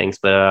types of things,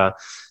 but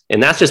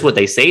and that's just what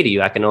they say to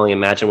you. I can only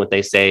imagine what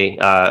they say,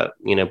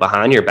 you know,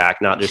 behind your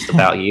back, not just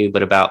about you,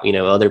 but about, you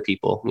know, other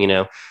people, you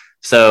know.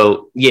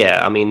 So, yeah,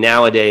 I mean,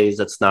 nowadays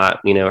that's not,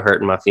 you know,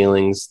 hurting my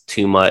feelings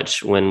too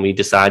much when we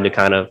decide to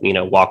kind of, you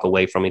know, walk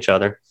away from each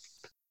other.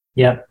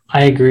 Yep,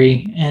 I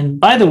agree. And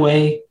by the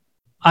way,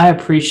 I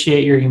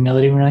appreciate your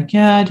humility. We're like,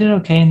 yeah, I did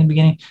okay in the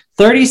beginning.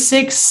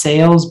 36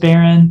 sales,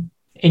 Baron,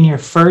 in your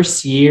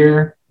first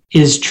year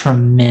is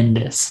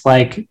tremendous.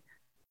 Like,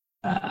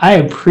 I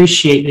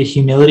appreciate the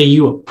humility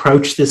you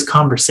approach this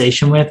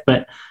conversation with,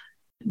 but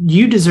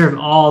you deserve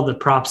all the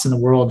props in the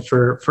world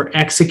for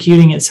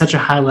executing at such a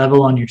high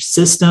level on your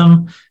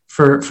system,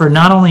 for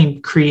not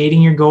only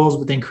creating your goals,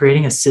 but then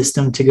creating a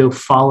system to go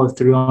follow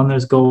through on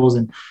those goals.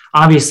 And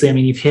obviously, I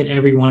mean, you've hit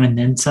every one and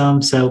then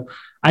some. So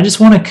I just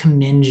want to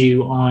commend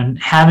you on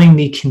having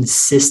the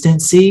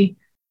consistency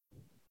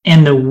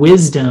and the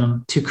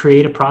wisdom to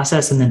create a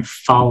process and then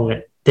follow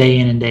it day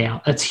in and day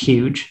out. That's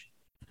huge.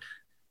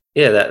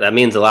 Yeah, that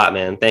means a lot,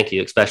 man. Thank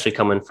you, especially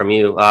coming from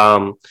you.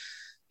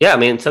 Yeah, I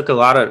mean, it took a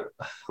lot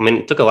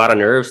of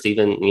nerves to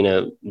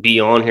even, be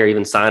on here,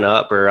 even sign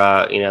up or,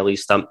 at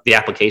least the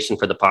application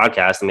for the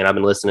podcast. I mean, I've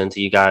been listening to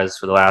you guys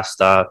for the last,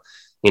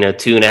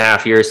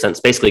 2.5 years since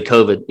basically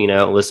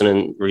COVID,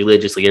 listening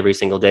religiously every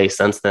single day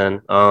since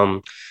then.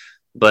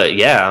 But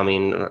yeah, I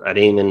mean, I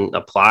didn't even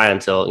apply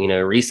until,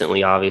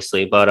 recently,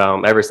 obviously, but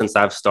ever since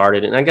I've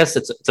started, and I guess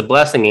it's a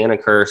blessing and a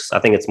curse. I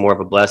think it's more of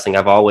a blessing.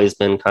 I've always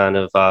been kind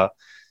of,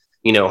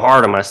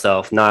 hard on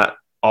myself, not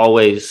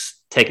always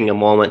taking a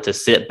moment to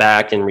sit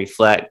back and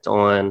reflect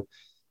on,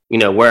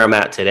 where I'm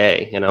at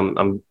today. And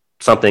I'm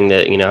something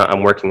that,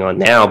 I'm working on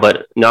now,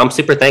 but no, I'm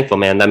super thankful,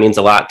 man. That means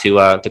a lot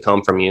to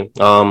come from you.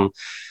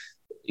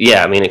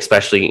 Yeah, I mean,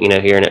 especially,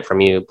 hearing it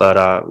from you,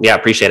 but yeah,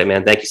 appreciate it,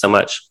 man. Thank you so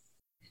much.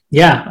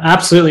 Yeah,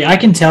 absolutely. I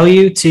can tell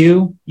you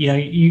too,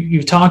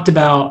 you've talked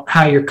about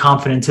how your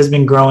confidence has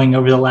been growing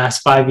over the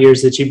last 5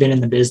 years that you've been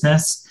in the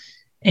business.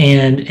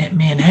 And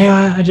man, hey,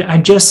 I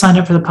just signed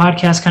up for the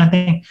podcast kind of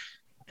thing.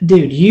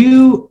 Dude,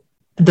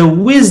 the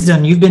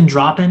wisdom you've been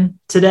dropping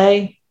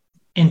today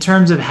in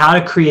terms of how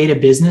to create a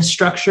business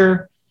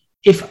structure,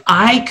 if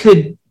I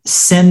could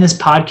send this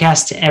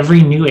podcast to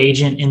every new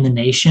agent in the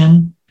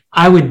nation,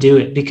 I would do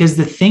it, because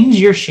the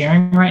things you're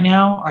sharing right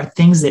now are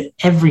things that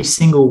every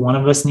single one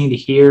of us need to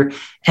hear.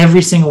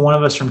 Every single one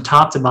of us from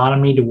top to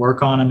bottom need to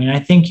work on. I mean, I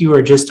think you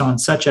are just on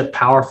such a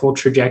powerful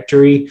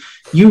trajectory.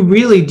 You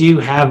really do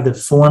have the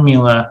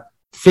formula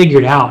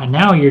figured out. And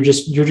now you're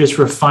just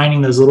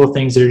refining those little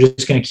things that are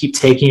just going to keep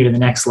taking you to the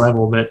next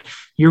level, but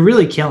you're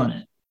really killing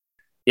it.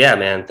 Yeah,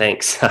 man.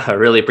 Thanks. I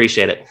really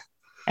appreciate it.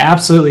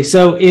 Absolutely.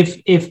 So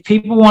if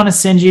people want to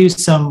send you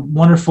some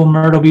wonderful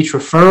Myrtle Beach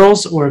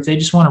referrals, or if they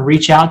just want to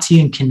reach out to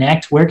you and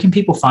connect, where can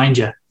people find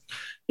you?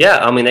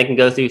 Yeah, I mean, they can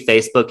go through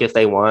Facebook if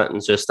they want.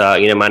 It's just,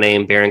 my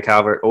name, Baron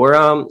Calvert, or,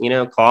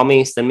 call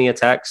me, send me a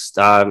text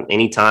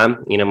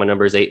anytime. My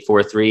number is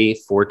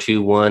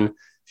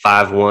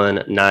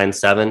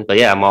 843-421-5197. But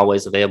yeah, I'm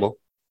always available.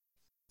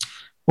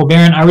 Well,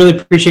 Baron, I really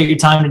appreciate your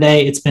time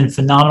today. It's been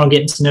phenomenal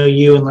getting to know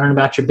you and learn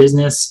about your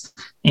business.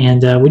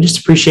 And we just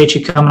appreciate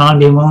you coming on and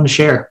being willing to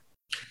share.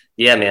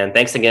 Yeah, man.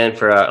 Thanks again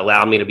for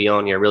allowing me to be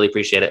on here. Really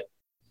appreciate it.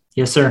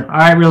 Yes, sir. All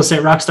right, Real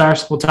Estate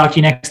Rockstars. We'll talk to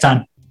you next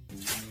time.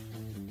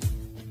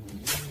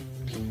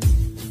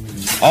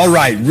 All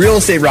right, Real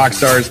Estate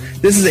Rockstars.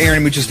 This is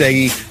Aaron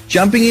Amuchastegui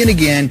jumping in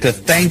again to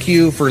thank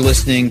you for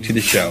listening to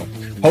the show.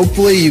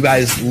 Hopefully you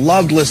guys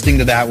loved listening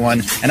to that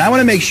one. And I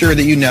want to make sure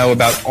that you know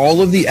about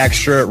all of the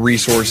extra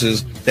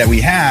resources that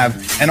we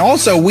have. And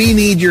also, we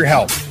need your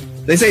help.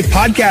 They say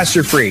podcasts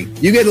are free.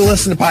 You get to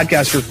listen to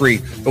podcasts for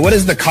free. But what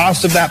is the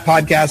cost of that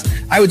podcast?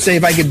 I would say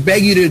if I could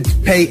beg you to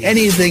pay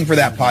anything for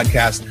that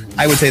podcast,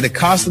 I would say the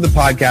cost of the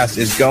podcast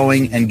is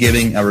going and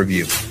giving a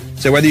review.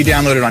 So whether you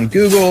download it on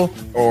Google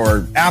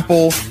or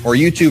Apple or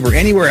YouTube or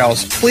anywhere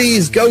else,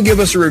 please go give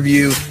us a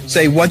review.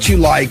 Say what you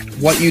liked,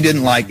 what you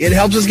didn't like. It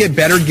helps us get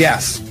better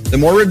guests. The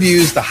more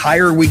reviews, the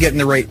higher we get in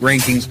the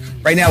rankings.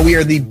 Right now, we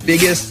are the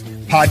biggest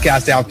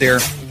podcast out there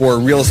for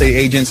real estate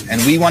agents,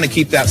 and we want to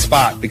keep that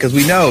spot because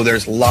we know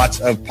there's lots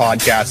of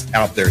podcasts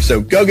out there.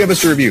 So go give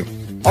us a review.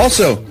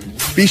 Also,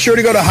 be sure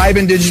to go to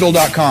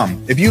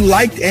hibandigital.com. If you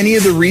liked any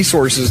of the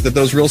resources that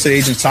those real estate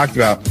agents talked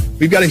about,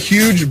 we've got a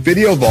huge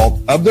video vault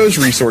of those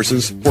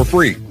resources for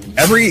free.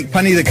 Every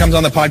penny that comes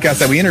on the podcast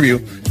that we interview,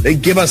 they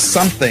give us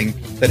something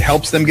that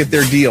helps them get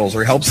their deals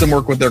or helps them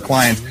work with their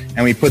clients,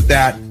 and we put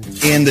that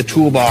in the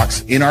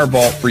toolbox in our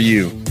vault for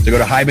you. So go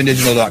to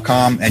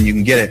hibandigital.com and you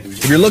can get it.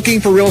 If you're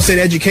looking for real estate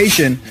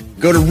education,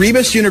 go to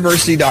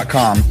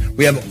rebusuniversity.com.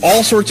 We have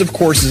all sorts of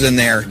courses in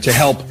there to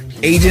help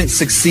agents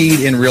succeed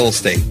in real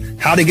estate.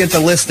 How to get the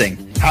listing,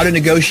 how to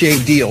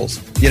negotiate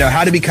deals,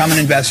 how to become an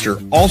investor,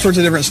 all sorts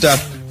of different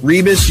stuff,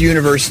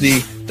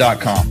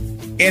 rebusuniversity.com.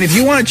 And if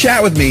you want to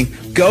chat with me,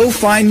 go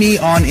find me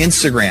on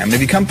Instagram. And if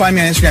you come find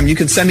me on Instagram, you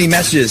can send me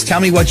messages. Tell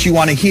me what you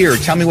want to hear.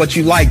 Tell me what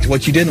you liked,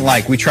 what you didn't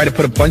like. We try to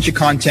put a bunch of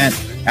content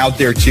out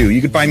there too.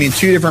 You can find me in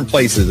 2 different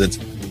places. It's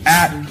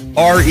at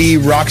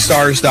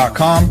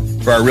rerockstars.com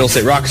for our Real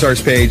Estate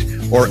Rockstars page,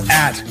 or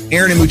at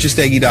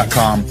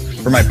aaronamuchastegui.com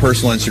for my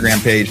personal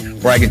Instagram page,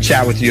 where I can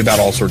chat with you about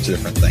all sorts of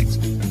different things.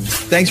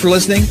 Thanks for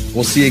listening.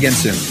 We'll see you again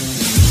soon.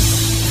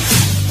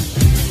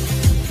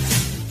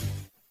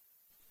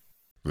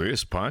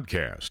 This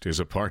podcast is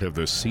a part of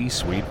the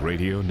C-Suite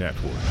Radio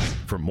Network.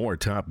 For more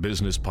top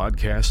business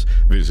podcasts,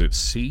 visit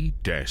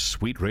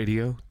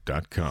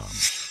c-suiteradio.com.